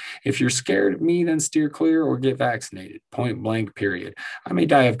public. If you're scared of me, then steer clear or get vaccinated. Point blank, period. I may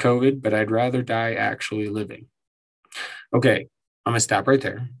die of COVID, but I'd rather die actually living. Okay, I'm going to stop right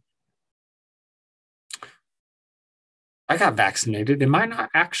there. I got vaccinated. Am I not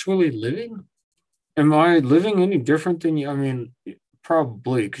actually living? Am I living any different than you? I mean,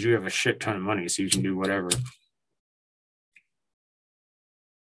 probably because you have a shit ton of money, so you can do whatever.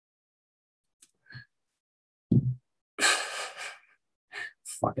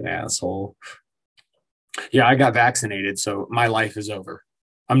 Fucking asshole. Yeah, I got vaccinated, so my life is over.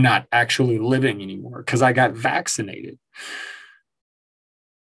 I'm not actually living anymore because I got vaccinated.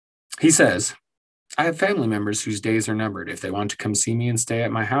 He says, I have family members whose days are numbered. If they want to come see me and stay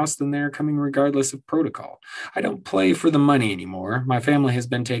at my house, then they are coming regardless of protocol. I don't play for the money anymore. My family has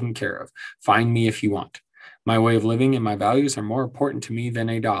been taken care of. Find me if you want. My way of living and my values are more important to me than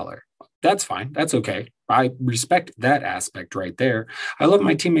a dollar. That's fine. That's okay. I respect that aspect right there. I love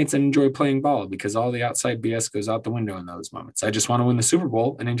my teammates and enjoy playing ball because all the outside BS goes out the window in those moments. I just want to win the Super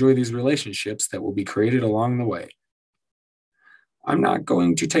Bowl and enjoy these relationships that will be created along the way. I'm not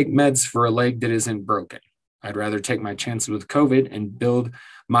going to take meds for a leg that isn't broken. I'd rather take my chances with COVID and build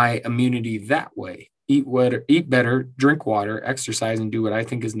my immunity that way. Eat better, drink water, exercise, and do what I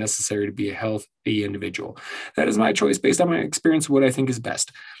think is necessary to be a healthy individual. That is my choice based on my experience of what I think is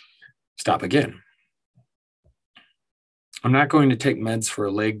best. Stop again. I'm not going to take meds for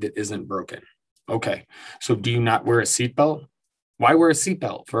a leg that isn't broken. Okay, so do you not wear a seatbelt? Why wear a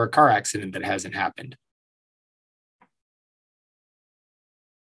seatbelt for a car accident that hasn't happened?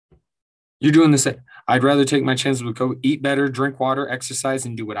 You're doing this. I'd rather take my chances with COVID, eat better, drink water, exercise,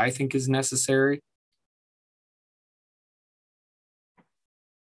 and do what I think is necessary.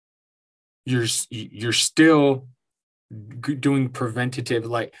 You're still doing preventative,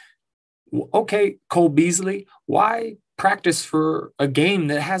 like, okay, Cole Beasley, why practice for a game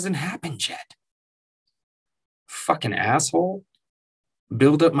that hasn't happened yet? Fucking asshole.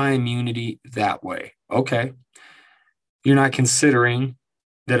 Build up my immunity that way. Okay. You're not considering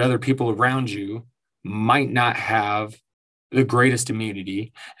that other people around you might not have the greatest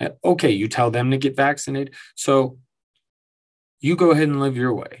immunity. Okay, you tell them to get vaccinated. So you go ahead and live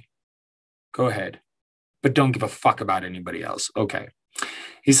your way. Go ahead. But don't give a fuck about anybody else. Okay.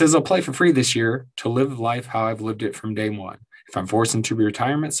 He says, I'll play for free this year to live life how I've lived it from day one. If I'm forced into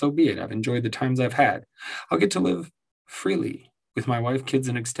retirement, so be it. I've enjoyed the times I've had. I'll get to live freely with my wife, kids,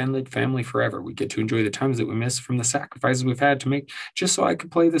 and extended family forever. We get to enjoy the times that we miss from the sacrifices we've had to make just so I could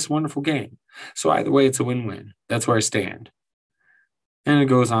play this wonderful game. So either way, it's a win-win. That's where I stand. And it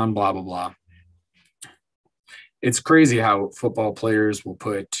goes on, blah, blah, blah. It's crazy how football players will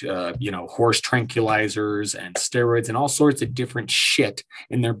put, horse tranquilizers and steroids and all sorts of different shit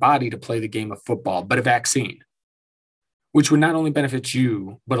in their body to play the game of football, but a vaccine, which would not only benefit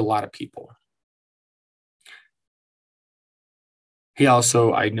you, but a lot of people. He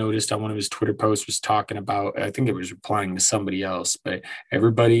also, I noticed on one of his Twitter posts, was talking about, I think it was replying to somebody else, but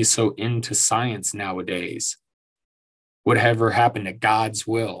everybody's so into science nowadays. Whatever happened to God's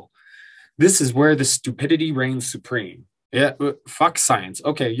will? This is where the stupidity reigns supreme. Yeah, fuck science.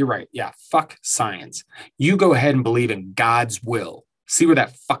 Okay, you're right. Yeah, fuck science. You go ahead and believe in God's will. See where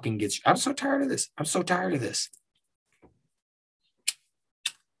that fucking gets you. I'm so tired of this. I'm so tired of this.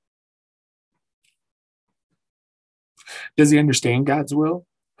 Does he understand God's will?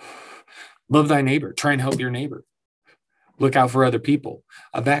 Love thy neighbor. Try and help your neighbor. Look out for other people.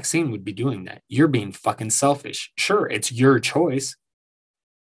 A vaccine would be doing that. You're being fucking selfish. Sure, it's your choice.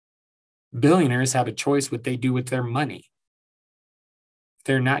 Billionaires have a choice what they do with their money. If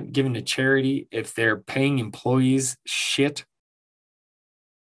they're not given to charity, if they're paying employees shit,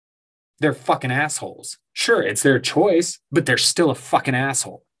 they're fucking assholes. Sure, it's their choice, but they're still a fucking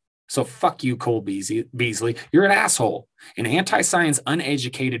asshole. So fuck you, Cole Beasley. You're an asshole, an anti-science,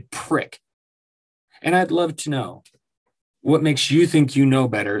 uneducated prick. And I'd love to know what makes you think you know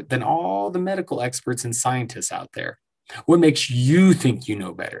better than all the medical experts and scientists out there. What makes you think you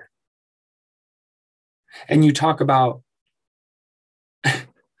know better? And you talk about,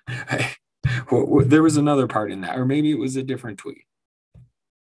 there was another part in that, or maybe it was a different tweet.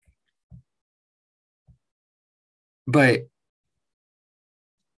 But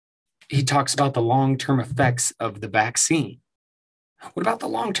he talks about the long-term effects of the vaccine. What about the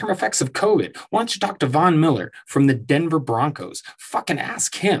long-term effects of COVID? Why don't you talk to Von Miller from the Denver Broncos? Fucking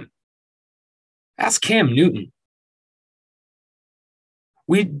ask him. Ask Cam Newton.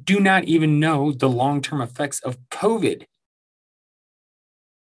 We do not even know the long-term effects of COVID.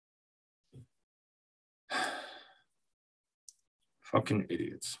 Fucking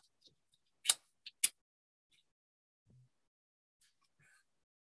idiots.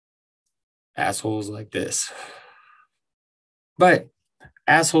 Assholes like this. But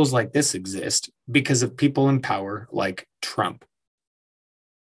assholes like this exist because of people in power like Trump,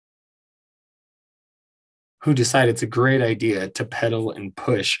 who decided it's a great idea to peddle and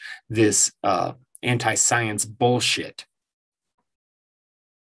push this anti-science bullshit.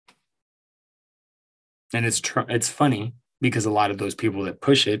 And it's funny because a lot of those people that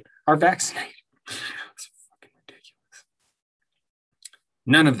push it are vaccinated. It's fucking ridiculous.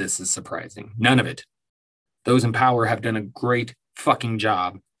 None of this is surprising. None of it. Those in power have done a great fucking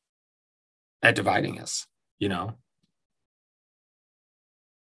job at dividing us, you know?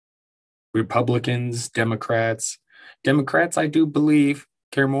 Republicans, Democrats. Democrats, I do believe,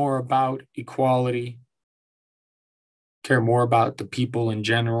 care more about equality, care more about the people in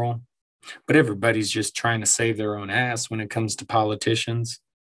general. But everybody's just trying to save their own ass when it comes to politicians.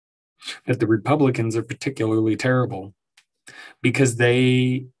 But the Republicans are particularly terrible because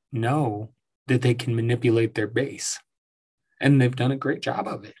they know that they can manipulate their base. And they've done a great job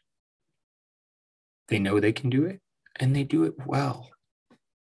of it. They know they can do it, and they do it well.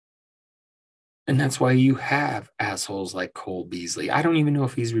 And that's why you have assholes like Cole Beasley. I don't even know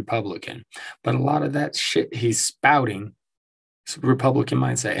if he's Republican, but a lot of that shit he's spouting is Republican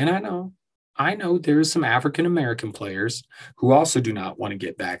mindset. And I know there's some African American players who also do not want to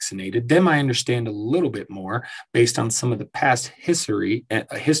get vaccinated. Them I understand a little bit more based on some of the past history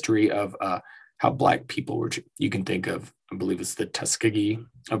of how Black people were. You can think of, I believe it's the Tuskegee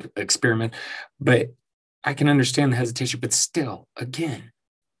experiment, but I can understand the hesitation. But still, again,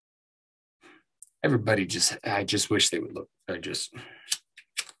 everybody I just wish they would look.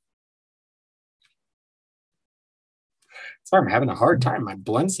 Sorry, I'm having a hard time. My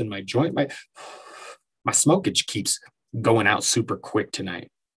blunts in my joint, my smokage keeps going out super quick tonight.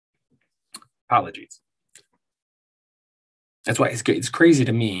 Apologies. That's why it's crazy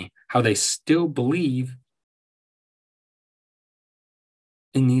to me how they still believe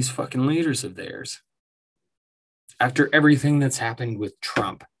in these fucking leaders of theirs. After everything that's happened with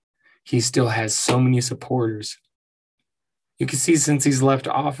Trump, he still has so many supporters. You can see since he's left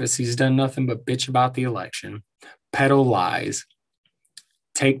office, he's done nothing but bitch about the election, peddle lies,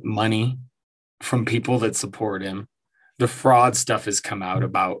 take money from people that support him. The fraud stuff has come out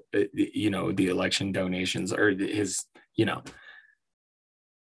about, the election donations or his, the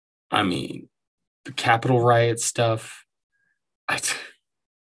Capitol riot stuff. I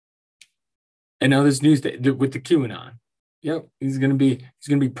know this news with the QAnon. Yep, he's gonna be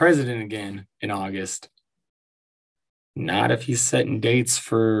president again in August. Not if he's setting dates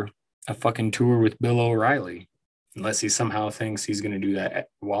for a fucking tour with Bill O'Reilly, unless he somehow thinks he's gonna do that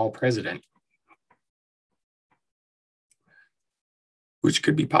while president, which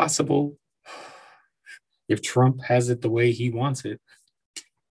could be possible if Trump has it the way he wants it.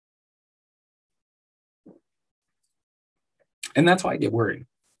 And that's why I get worried.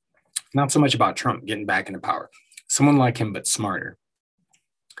 Not so much about Trump getting back into power. Someone like him, but smarter.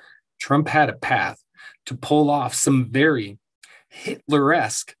 Trump had a path to pull off some very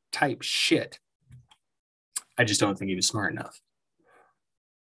Hitler-esque type shit. I just don't think he was smart enough.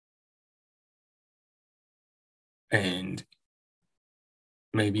 And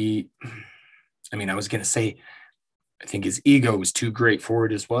maybe, I was going to say, I think his ego was too great for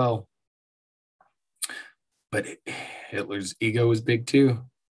it as well. But Hitler's ego was big too.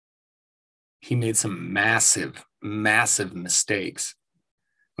 He made some massive, massive mistakes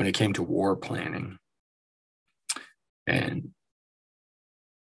when it came to war planning. And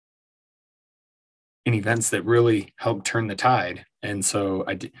in events that really helped turn the tide. And so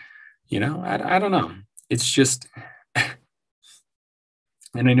I don't know. It's just,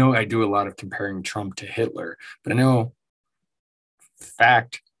 and I know I do a lot of comparing Trump to Hitler, but I know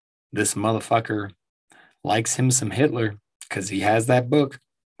fact, this motherfucker likes him some Hitler because he has that book,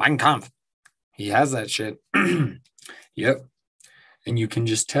 Mein Kampf. He has that shit. Yep. And you can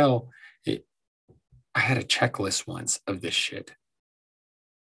just tell it. I had a checklist once of this shit.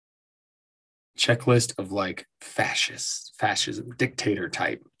 Checklist of like fascism, dictator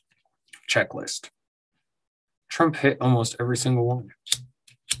type checklist. Trump hit almost every single one.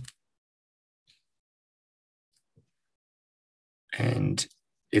 And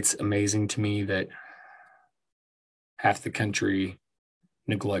it's amazing to me that half the country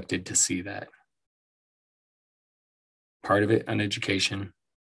neglected to see that. Part of it on education.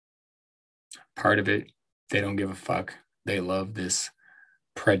 Part of it, they don't give a fuck. They love this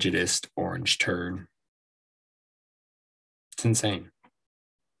prejudiced orange turd. It's insane.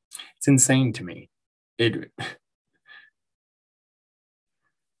 It's insane to me. It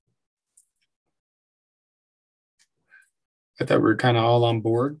I thought we were kind of all on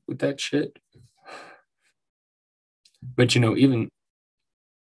board with that shit. But even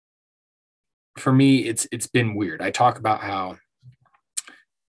for me, it's been weird. I talk about how,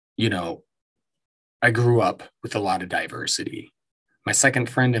 you know, I grew up with a lot of diversity. My second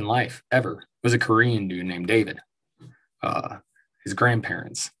friend in life ever was a Korean dude named David. Uh, his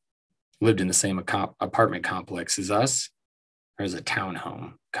grandparents lived in the same apartment complex as us. There's a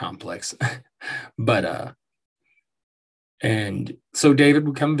townhome complex. but and so David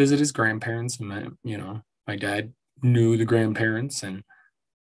would come visit his grandparents, and my dad knew the grandparents and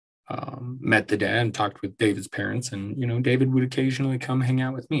met the dad and talked with David's parents. And David would occasionally come hang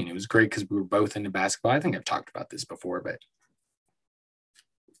out with me, and it was great because we were both into basketball. I think I've talked about this before, but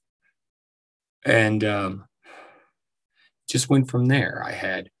and just went from there. I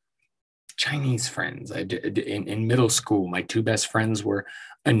had Chinese friends. I did in middle school. My two best friends were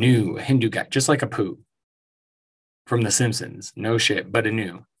a Hindu guy, just like Apu from The Simpsons. No shit, but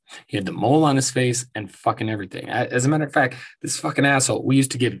Anu. He had the mole on his face and fucking everything. As a matter of fact, this fucking asshole, we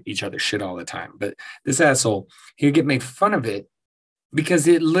used to give each other shit all the time, but this asshole, he'd get made fun of it because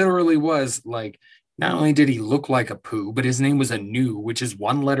it literally was like, not only did he look like Apu, but his name was Anu, which is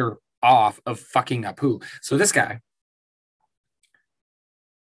one letter off of fucking Apu. So this guy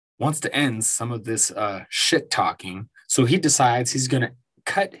wants to end some of this shit talking. So he decides he's going to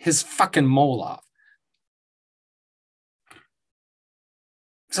cut his fucking mole off.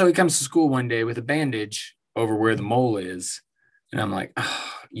 So he comes to school one day with a bandage over where the mole is. And I'm like,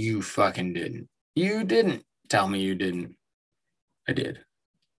 oh, you fucking didn't. You didn't tell me you didn't. I did.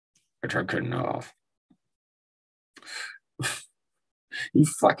 I tried cutting it off. You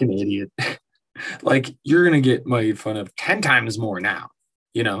fucking idiot. Like, you're going to get made fun of 10 times more now,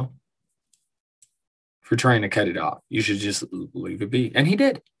 for trying to cut it off. You should just leave it be. And he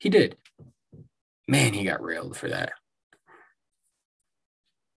did. He did. Man, he got railed for that.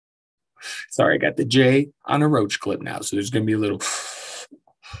 Sorry, I got the J on a roach clip now, so there's going to be a little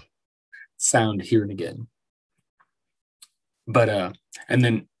sound here and again. But and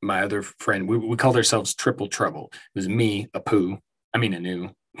then my other friend, we called ourselves Triple Trouble. It was me, Anu,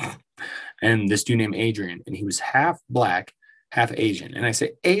 and this dude named Adrian, and he was half black, half Asian. And I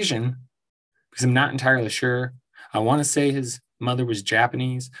say Asian because I'm not entirely sure. I want to say his mother was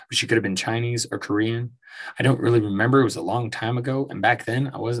Japanese, but she could have been Chinese or Korean. I don't really remember. It was a long time ago. And back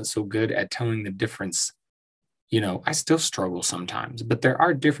then, I wasn't so good at telling the difference. I still struggle sometimes, but there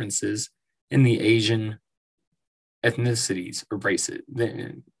are differences in the Asian ethnicities or races.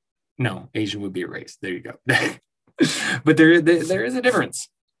 No, Asian would be a race. There you go. But there is a difference.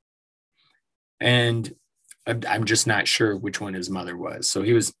 And I'm just not sure which one his mother was. So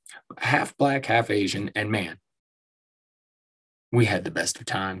he was half black, half Asian. And man, we had the best of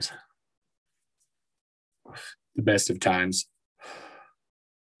times. The best of times.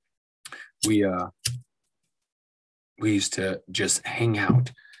 We used to just hang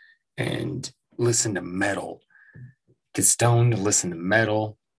out and listen to metal. Get stoned, listen to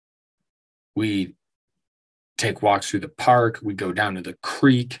metal. We take walks through the park. We go down to the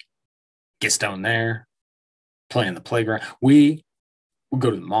creek, get stoned there, play in the playground. We would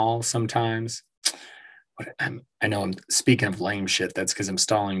go to the mall sometimes. But I know I'm speaking of lame shit. That's because I'm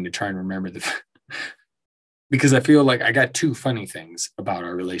stalling to try and remember because I feel like I got two funny things about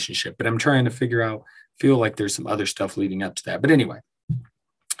our relationship, but I'm trying to feel like there's some other stuff leading up to that. But anyway,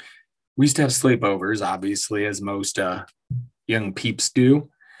 we used to have sleepovers, obviously, as most young peeps do.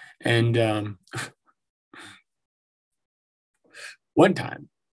 And one time,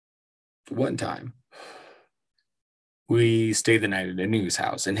 we stayed the night at Anu's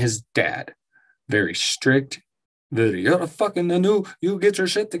house, and his dad, very strict, you're a fucking Anu, you get your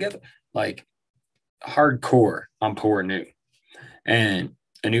shit together. Like, hardcore on poor Anu. And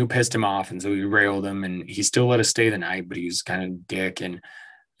Anu pissed him off, and so we railed him, and he still let us stay the night, but he was kind of a dick, and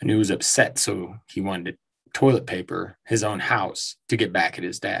Anu was upset, so he wanted to toilet paper his own house to get back at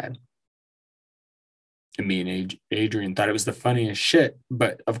his dad. And me and Adrian thought it was the funniest shit,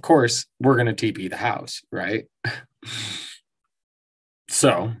 but of course, we're going to TP the house, right?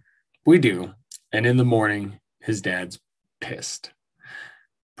 So we do. And in the morning, his dad's pissed.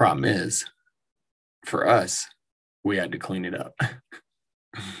 Problem is, for us, we had to clean it up.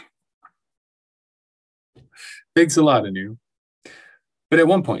 Thanks a lot, Anu. But at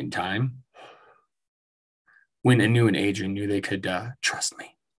one point in time, when Anu and Adrian knew they could trust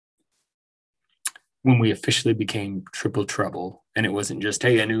me, when we officially became Triple Trouble, And it wasn't just,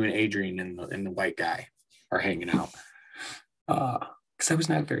 hey, Anu and Adrian and the white guy are hanging out. Because I was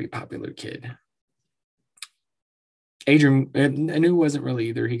not a very popular kid. Adrian, Anu wasn't really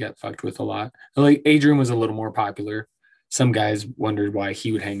either. He got fucked with a lot. Like Adrian was a little more popular. Some guys wondered why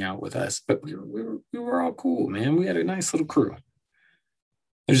he would hang out with us, but we were all cool, man. We had a nice little crew.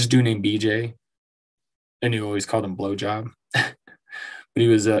 There's this dude named BJ. Anu always called him Blowjob. But he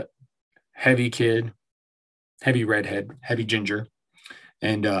was a heavy kid, heavy redhead, heavy ginger.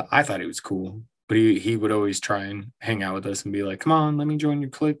 And I thought he was cool, but he would always try and hang out with us and be like, come on, let me join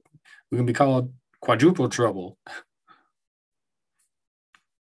your clique. We're going to be called Quadruple Trouble.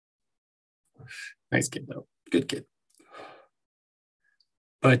 Nice kid, though. Good kid.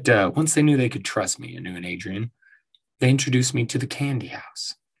 But once they knew they could trust me, Anu and Adrian, they introduced me to the candy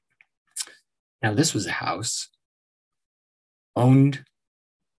house. Now, this was a house owned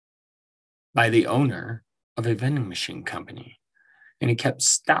by the owner of a vending machine company. And he kept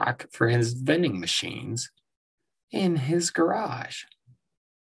stock for his vending machines in his garage.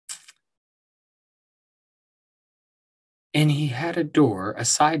 And he had a door, a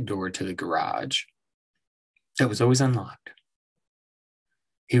side door to the garage that was always unlocked.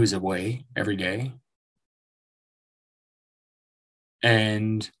 He was away every day.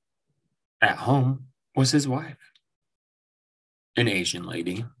 And at home was his wife, an Asian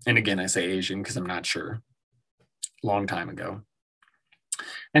lady. And again, I say Asian because I'm not sure. Long time ago.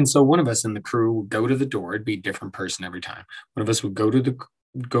 And so one of us in the crew would go to the door. It'd be a different person every time. One of us would go to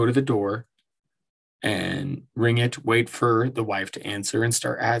the door and ring it, wait for the wife to answer and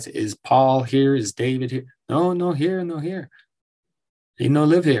start asking, is Paul here? Is David here? No here, no here. He no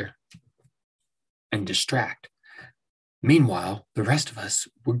live here. And distract. Meanwhile, the rest of us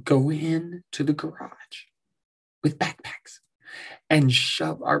would go into the garage with backpacks and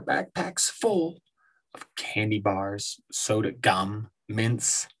shove our backpacks full of candy bars, soda, gum,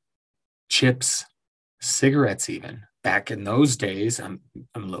 mints, chips, cigarettes even. Back in those days, I'm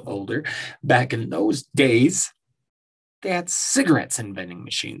a little older. Back in those days, they had cigarettes in vending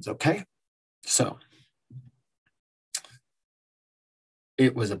machines, okay? So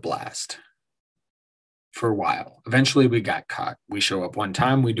it was a blast for a while. Eventually, we got caught. We show up one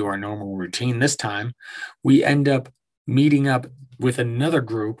time, we do our normal routine. This time, we end up meeting up with another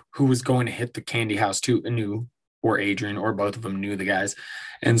group who was going to hit the candy house too, Anu or Adrian, or both of them knew the guys.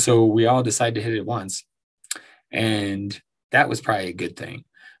 And so we all decided to hit it once. And that was probably a good thing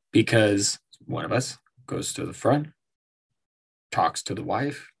because one of us goes to the front, talks to the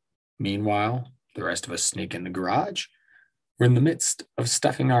wife. Meanwhile, the rest of us sneak in the garage. We're in the midst of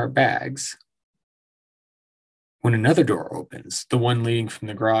stuffing our bags when another door opens, the one leading from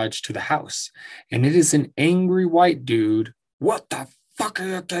the garage to the house. And it is an angry white dude. What the fuck are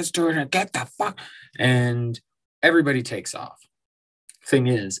you guys doing? Get the fuck. And everybody takes off. Thing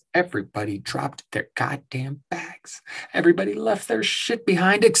is, everybody dropped their goddamn bags. Everybody left their shit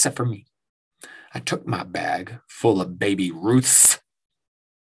behind except for me. I took my bag full of baby Ruths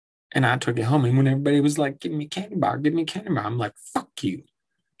and I took it home. And when everybody was like, give me a candy bar, give me a candy bar, I'm like, fuck you.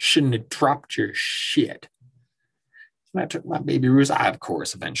 Shouldn't have dropped your shit. And I took my baby Ruths. I, of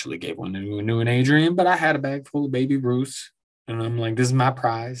course, eventually gave one to Anu and Adrian, but I had a bag full of baby Ruths. And I'm like, this is my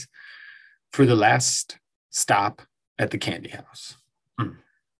prize for the last stop at the candy house.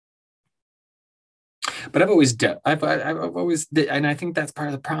 But I've always, and I think that's part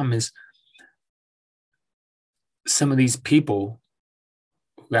of the problem is some of these people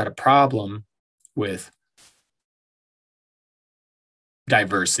who got a problem with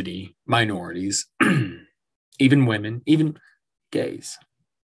diversity, minorities, even women, even gays,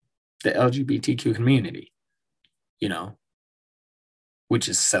 the LGBTQ community, you know, which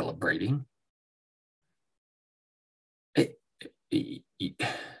is celebrating.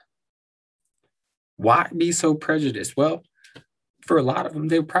 Why be so prejudiced? Well, for a lot of them,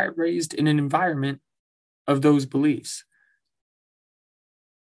 they were probably raised in an environment of those beliefs.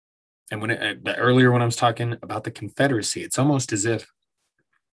 And earlier when I was talking about the Confederacy, it's almost as if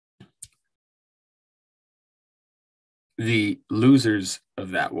the losers of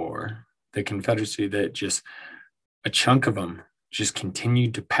that war, the Confederacy, that just a chunk of them just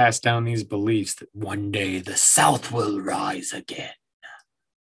continued to pass down these beliefs that one day the South will rise again.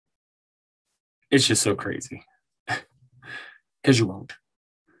 It's just so crazy. Because you won't.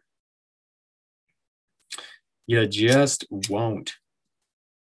 You just won't.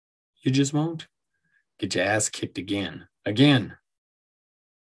 You just won't. Get your ass kicked again. Again.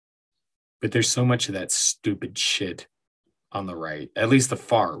 But there's so much of that stupid shit on the right, at least the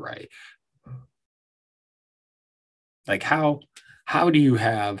far right. Like how do you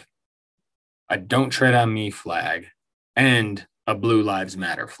have a don't tread on me flag and a Blue Lives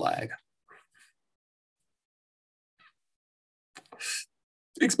Matter flag.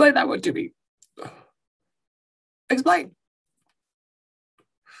 Explain that one to me. Explain.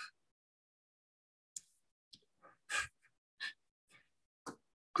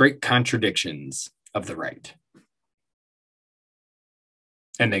 Great contradictions of the right.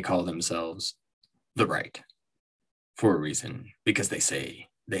 And they call themselves the right for a reason, because they say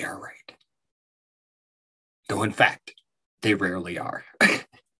they are right. Though in fact, they rarely are.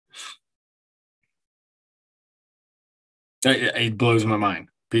 It blows my mind.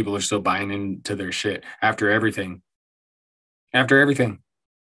 People are still buying into their shit after everything. After everything.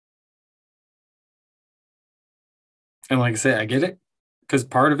 And like I said, I get it. Because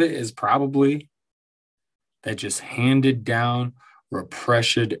part of it is probably that just handed down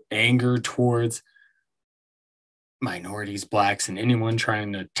repression, anger towards minorities, blacks, and anyone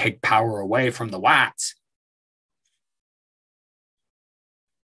trying to take power away from the whites.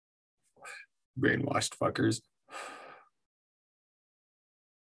 Brainwashed fuckers.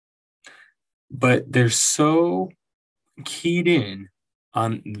 But they're so keyed in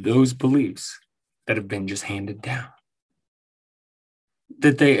on those beliefs that have been just handed down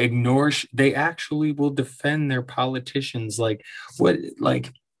that they ignore. They actually will defend their politicians, like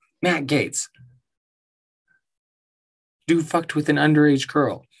Matt Gaetz. Dude fucked with an underage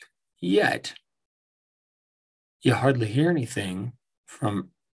girl. Yet, you hardly hear anything from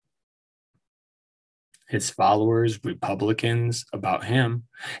his followers, Republicans, about him.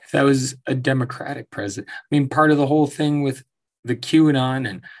 If that was a Democratic president, I mean, part of the whole thing with the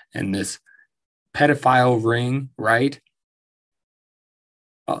QAnon and this pedophile ring, right?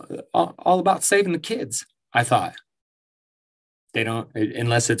 All about saving the kids, I thought. They don't,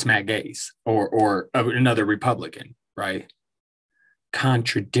 unless it's Matt Gaetz or another Republican, right?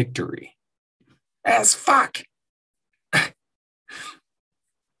 Contradictory as fuck.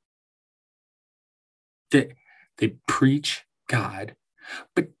 They preach God,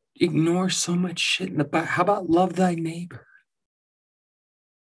 but ignore so much shit in the Bible. How about love thy neighbor?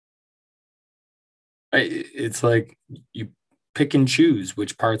 It's like you pick and choose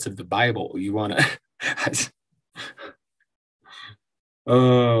which parts of the Bible you want to.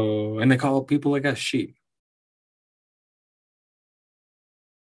 Oh, and they call people like us sheep.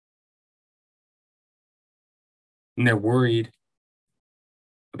 And they're worried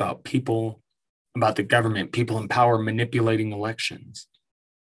about people, about the government, people in power manipulating elections.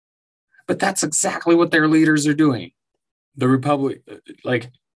 But that's exactly what their leaders are doing. The Republic,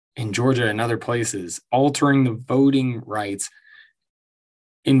 like in Georgia and other places, altering the voting rights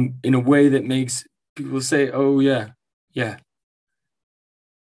in a way that makes people say, oh, yeah,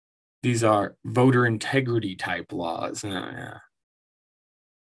 these are voter integrity type laws. Yeah.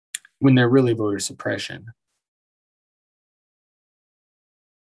 When they're really voter suppression.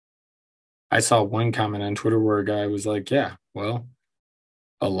 I saw one comment on Twitter where a guy was like, yeah, well,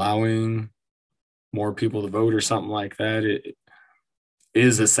 allowing more people to vote or something like that, it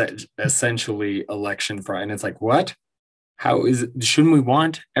is essentially election fraud. And it's like, what? How is it? Shouldn't we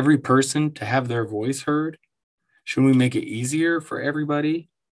want every person to have their voice heard? Shouldn't we make it easier for everybody?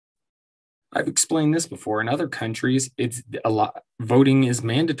 I've explained this before. In other countries, it's a lot. Voting is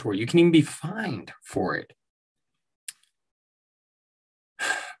mandatory. You can even be fined for it.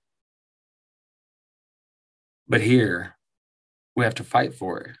 But here, we have to fight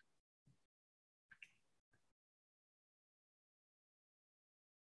for it.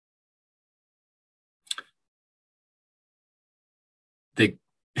 They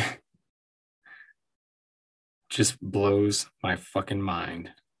just blows my fucking mind.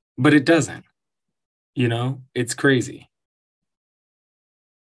 But it doesn't. You know, it's crazy.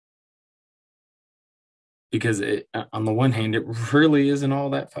 Because on the one hand, it really isn't all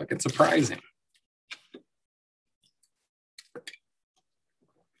that fucking surprising.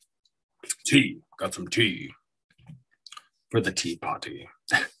 Tea. Got some tea for the tea party.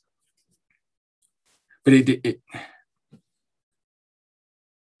 But it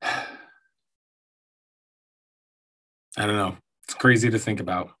I don't know. It's crazy to think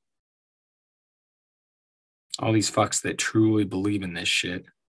about. All these fucks that truly believe in this shit.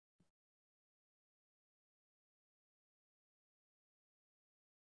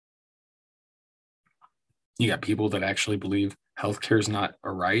 You got people that actually believe healthcare is not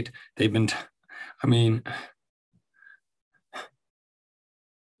a right. They've been, I mean,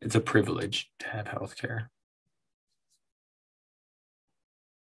 it's a privilege to have healthcare.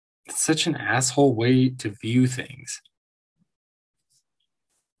 It's such an asshole way to view things.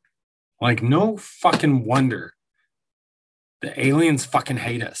 Like, no fucking wonder the aliens fucking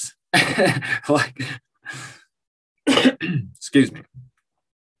hate us. Like, Excuse me.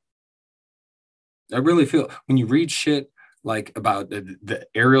 I really feel when you read shit like about the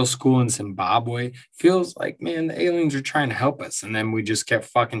aerial school in Zimbabwe, feels like, man, the aliens are trying to help us. And then we just kept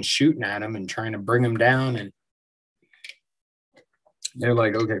fucking shooting at them and trying to bring them down. And they're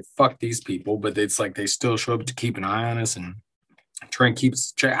like, okay, fuck these people. But it's like they still show up to keep an eye on us and try and keep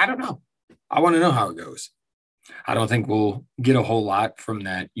us. I don't know. I want to know how it goes. I don't think we'll get a whole lot from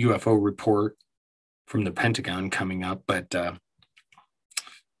that UFO report from the Pentagon coming up, but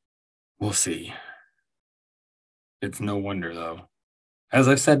we'll see. It's no wonder, though. As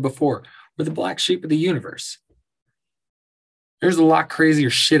I've said before, we're the black sheep of the universe. There's a lot crazier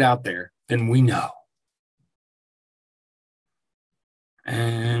shit out there than we know.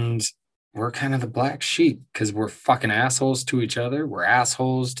 And we're kind of the black sheep because we're fucking assholes to each other. We're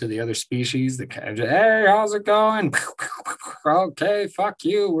assholes to the other species. That kind of, hey, how's it going? Okay, fuck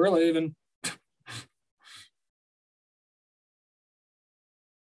you. We're leaving.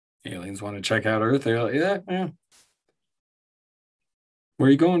 Aliens want to check out Earth. They're like, yeah, yeah. Where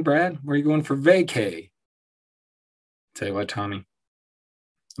are you going, Brad? Where are you going for vacay? Tell you what, Tommy,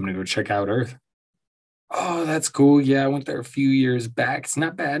 I'm going to go check out Earth. Oh, that's cool. Yeah, I went there a few years back. It's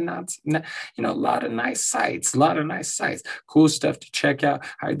not bad. Not a lot of nice sites. A lot of nice sites. Cool stuff to check out.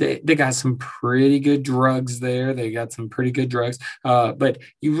 They got some pretty good drugs there. They got some pretty good drugs. But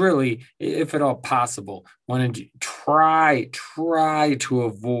you really, if at all possible, want to try to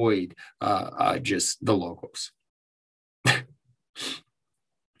avoid just the locals.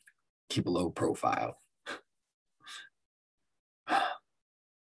 Keep a low profile.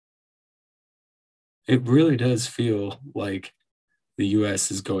 It really does feel like the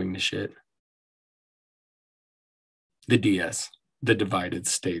US is going to shit. The DS, the divided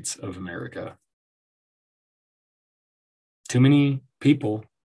states of America. Too many people,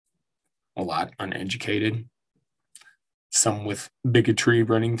 a lot uneducated, some with bigotry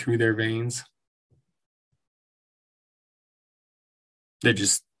running through their veins. They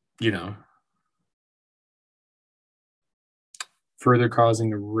just, further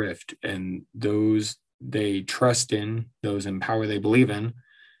causing a rift, and those they trust in, those in power they believe in,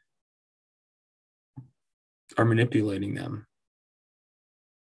 are manipulating them,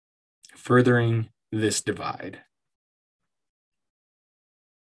 furthering this divide.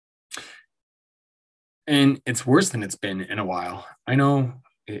 And it's worse than it's been in a while. I know,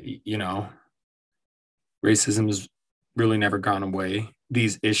 racism has really never gone away.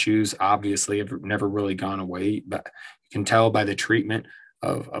 These issues obviously have never really gone away, but you can tell by the treatment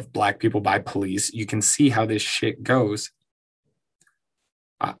of Black people by police. You can see how this shit goes.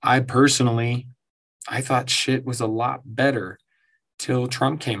 I personally, I thought shit was a lot better till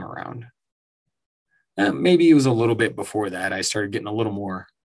Trump came around. Maybe it was a little bit before that. I started getting a little more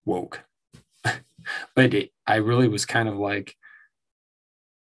woke. But I really was kind of like,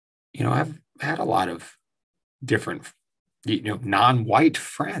 I've had a lot of different, non-white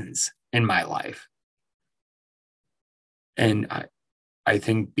friends in my life. And I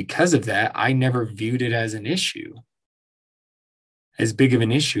think because of that, I never viewed it as an issue, as big of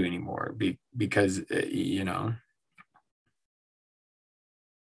an issue anymore, because,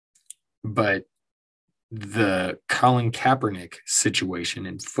 but the Colin Kaepernick situation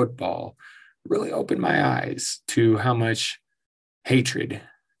in football really opened my eyes to how much hatred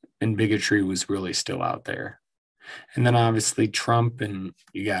and bigotry was really still out there. And then obviously Trump, and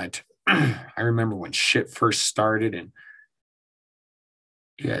you got, I remember when shit first started, and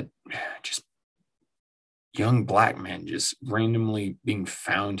you had just young Black men just randomly being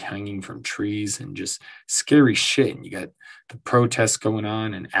found hanging from trees and just scary shit. And you got the protests going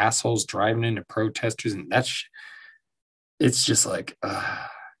on and assholes driving into protesters. And it's just like,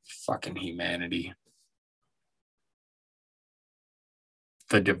 fucking humanity.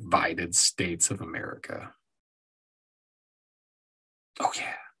 The divided states of America. Oh,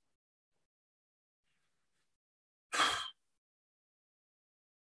 yeah.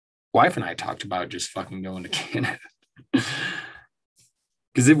 Wife and I talked about just fucking going to Canada.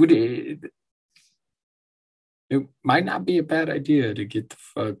 Because it might not be a bad idea to get the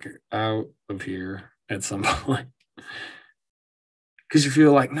fuck out of here at some point. Because you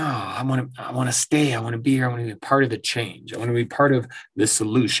feel like, no, I want to stay. I want to be here. I want to be a part of the change. I want to be part of the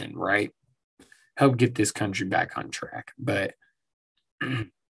solution, right? Help get this country back on track. But I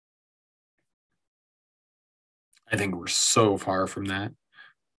think we're so far from that.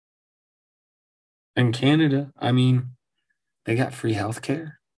 In Canada, I mean, they got free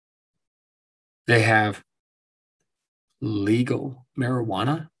healthcare. They have legal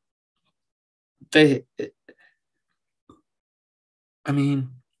marijuana. I mean,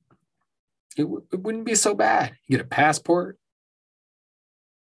 it wouldn't be so bad. You get a passport.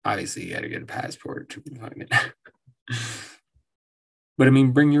 Obviously, you got to get a passport to fucking. But I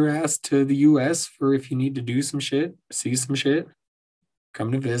mean, bring your ass to the US for if you need to do some shit, see some shit,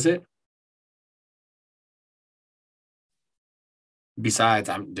 come to visit. Besides,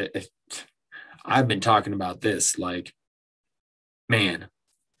 I've been talking about this like, man,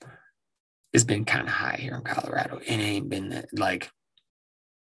 it's been kind of high here in Colorado. It ain't been that like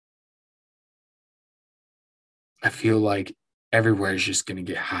I feel like everywhere is just gonna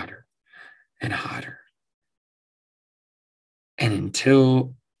get hotter and hotter. And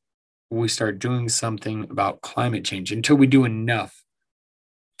until we start doing something about climate change, until we do enough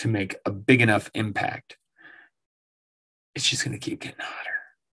to make a big enough impact, it's just gonna keep getting hotter.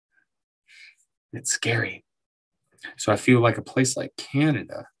 It's scary. So I feel like a place like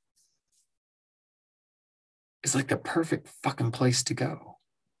Canada is like the perfect fucking place to go.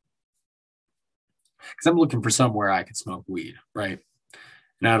 Because I'm looking for somewhere I can smoke weed, right?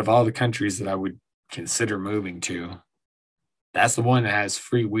 And out of all the countries that I would consider moving to, that's the one that has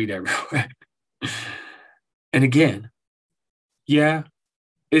free weed everywhere. And again, yeah,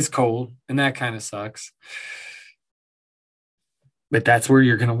 it's cold and that kind of sucks. But that's where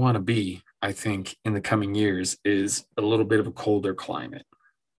you're going to want to be, I think, in the coming years is a little bit of a colder climate.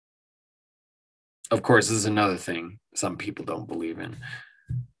 Of course, this is another thing some people don't believe in.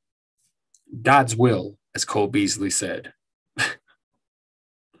 God's will, as Cole Beasley said.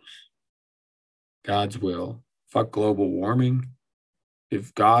 God's will. Fuck global warming.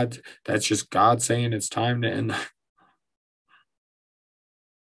 If God, that's just God saying it's time to end.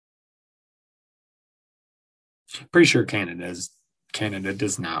 Pretty sure Canada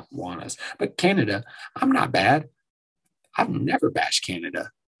does not want us. But Canada, I'm not bad. I've never bashed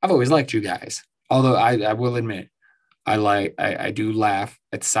Canada. I've always liked you guys. Although I will admit, I do laugh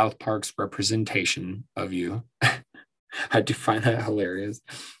at South Park's representation of you. I do find that hilarious.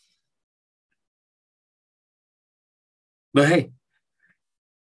 But hey,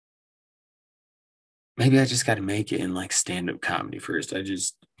 maybe I just got to make it in like stand-up comedy first. I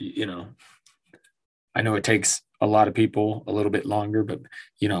know it takes a lot of people a little bit longer, but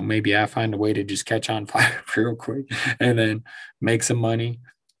maybe I find a way to just catch on fire real quick and then make some money,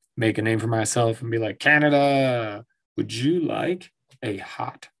 make a name for myself, and be like, Canada, would you like a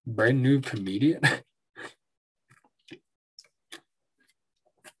hot, brand new comedian?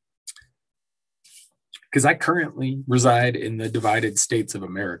 Because I currently reside in the divided states of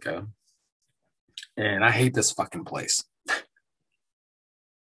America, and I hate this fucking place.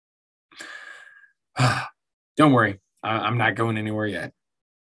 Don't worry, I'm not going anywhere yet.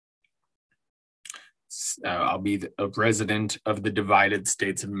 I'll be a resident of the divided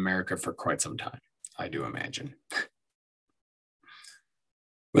states of America for quite some time, I do imagine.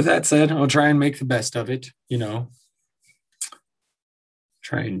 With that said, I'll try and make the best of it,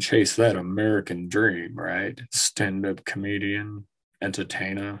 try and chase that American dream, right? Stand-up comedian,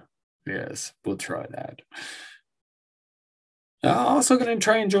 entertainer. Yes, we'll try that. I'm also going to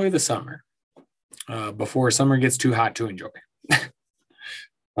try and enjoy the summer before summer gets too hot to enjoy.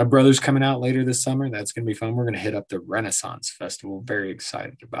 My brother's coming out later this summer. That's going to be fun. We're going to hit up the Renaissance Festival. Very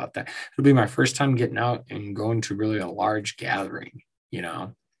excited about that. It'll be my first time getting out and going to really a large gathering,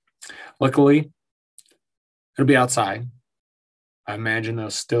 Luckily, it'll be outside. I imagine there'll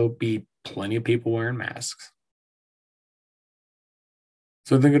still be plenty of people wearing masks.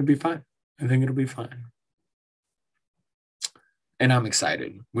 So I think it'll be fine. And I'm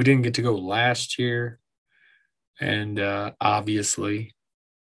excited. We didn't get to go last year, and obviously,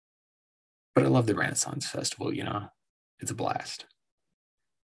 but I love the Renaissance Festival, It's a blast.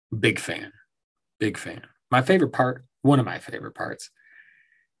 Big fan. My favorite part, one of my favorite parts,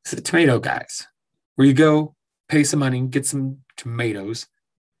 is the tomato guys, where you go, pay some money, get some tomatoes.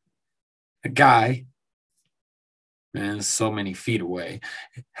 A guy, man, so many feet away,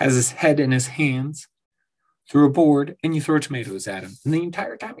 has his head in his hands through a board, and you throw tomatoes at him. And the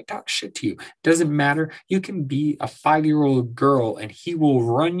entire time he talks shit to you. Doesn't matter. You can be a 5-year-old girl and he will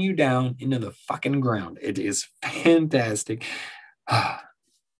run you down into the fucking ground. It is fantastic.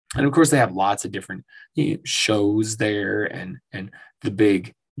 And of course, they have lots of different shows there and the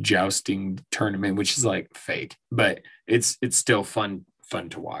big jousting tournament, which is like fake, but it's still fun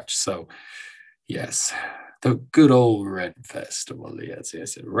to watch. So yes, the good old Ren Festival. Yes.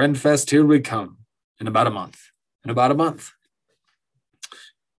 Ren Fest, here we come. In about a month.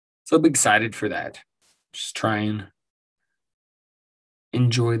 So I'm excited for that. Just try and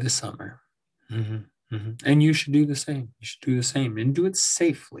enjoy the summer. And you should do the same. And do it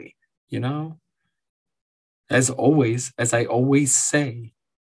safely, As always, as I always say,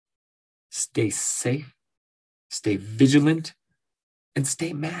 stay safe, stay vigilant, and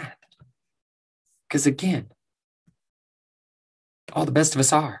stay mad. Because again, all the best of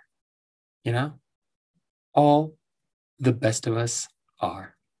us are, you know? All the best of us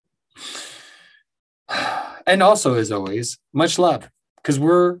are. And also, as always, much love, because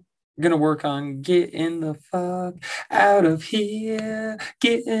we're going to work on getting the fuck out of here,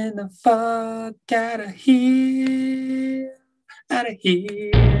 getting the fuck out of here, out of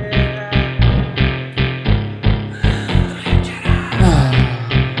here.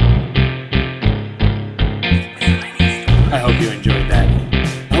 I hope you enjoyed that.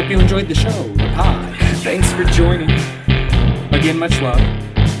 I hope you enjoyed the show, the pod. Thanks for joining. Again, much love.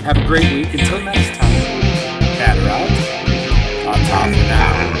 Have a great week. Until next time.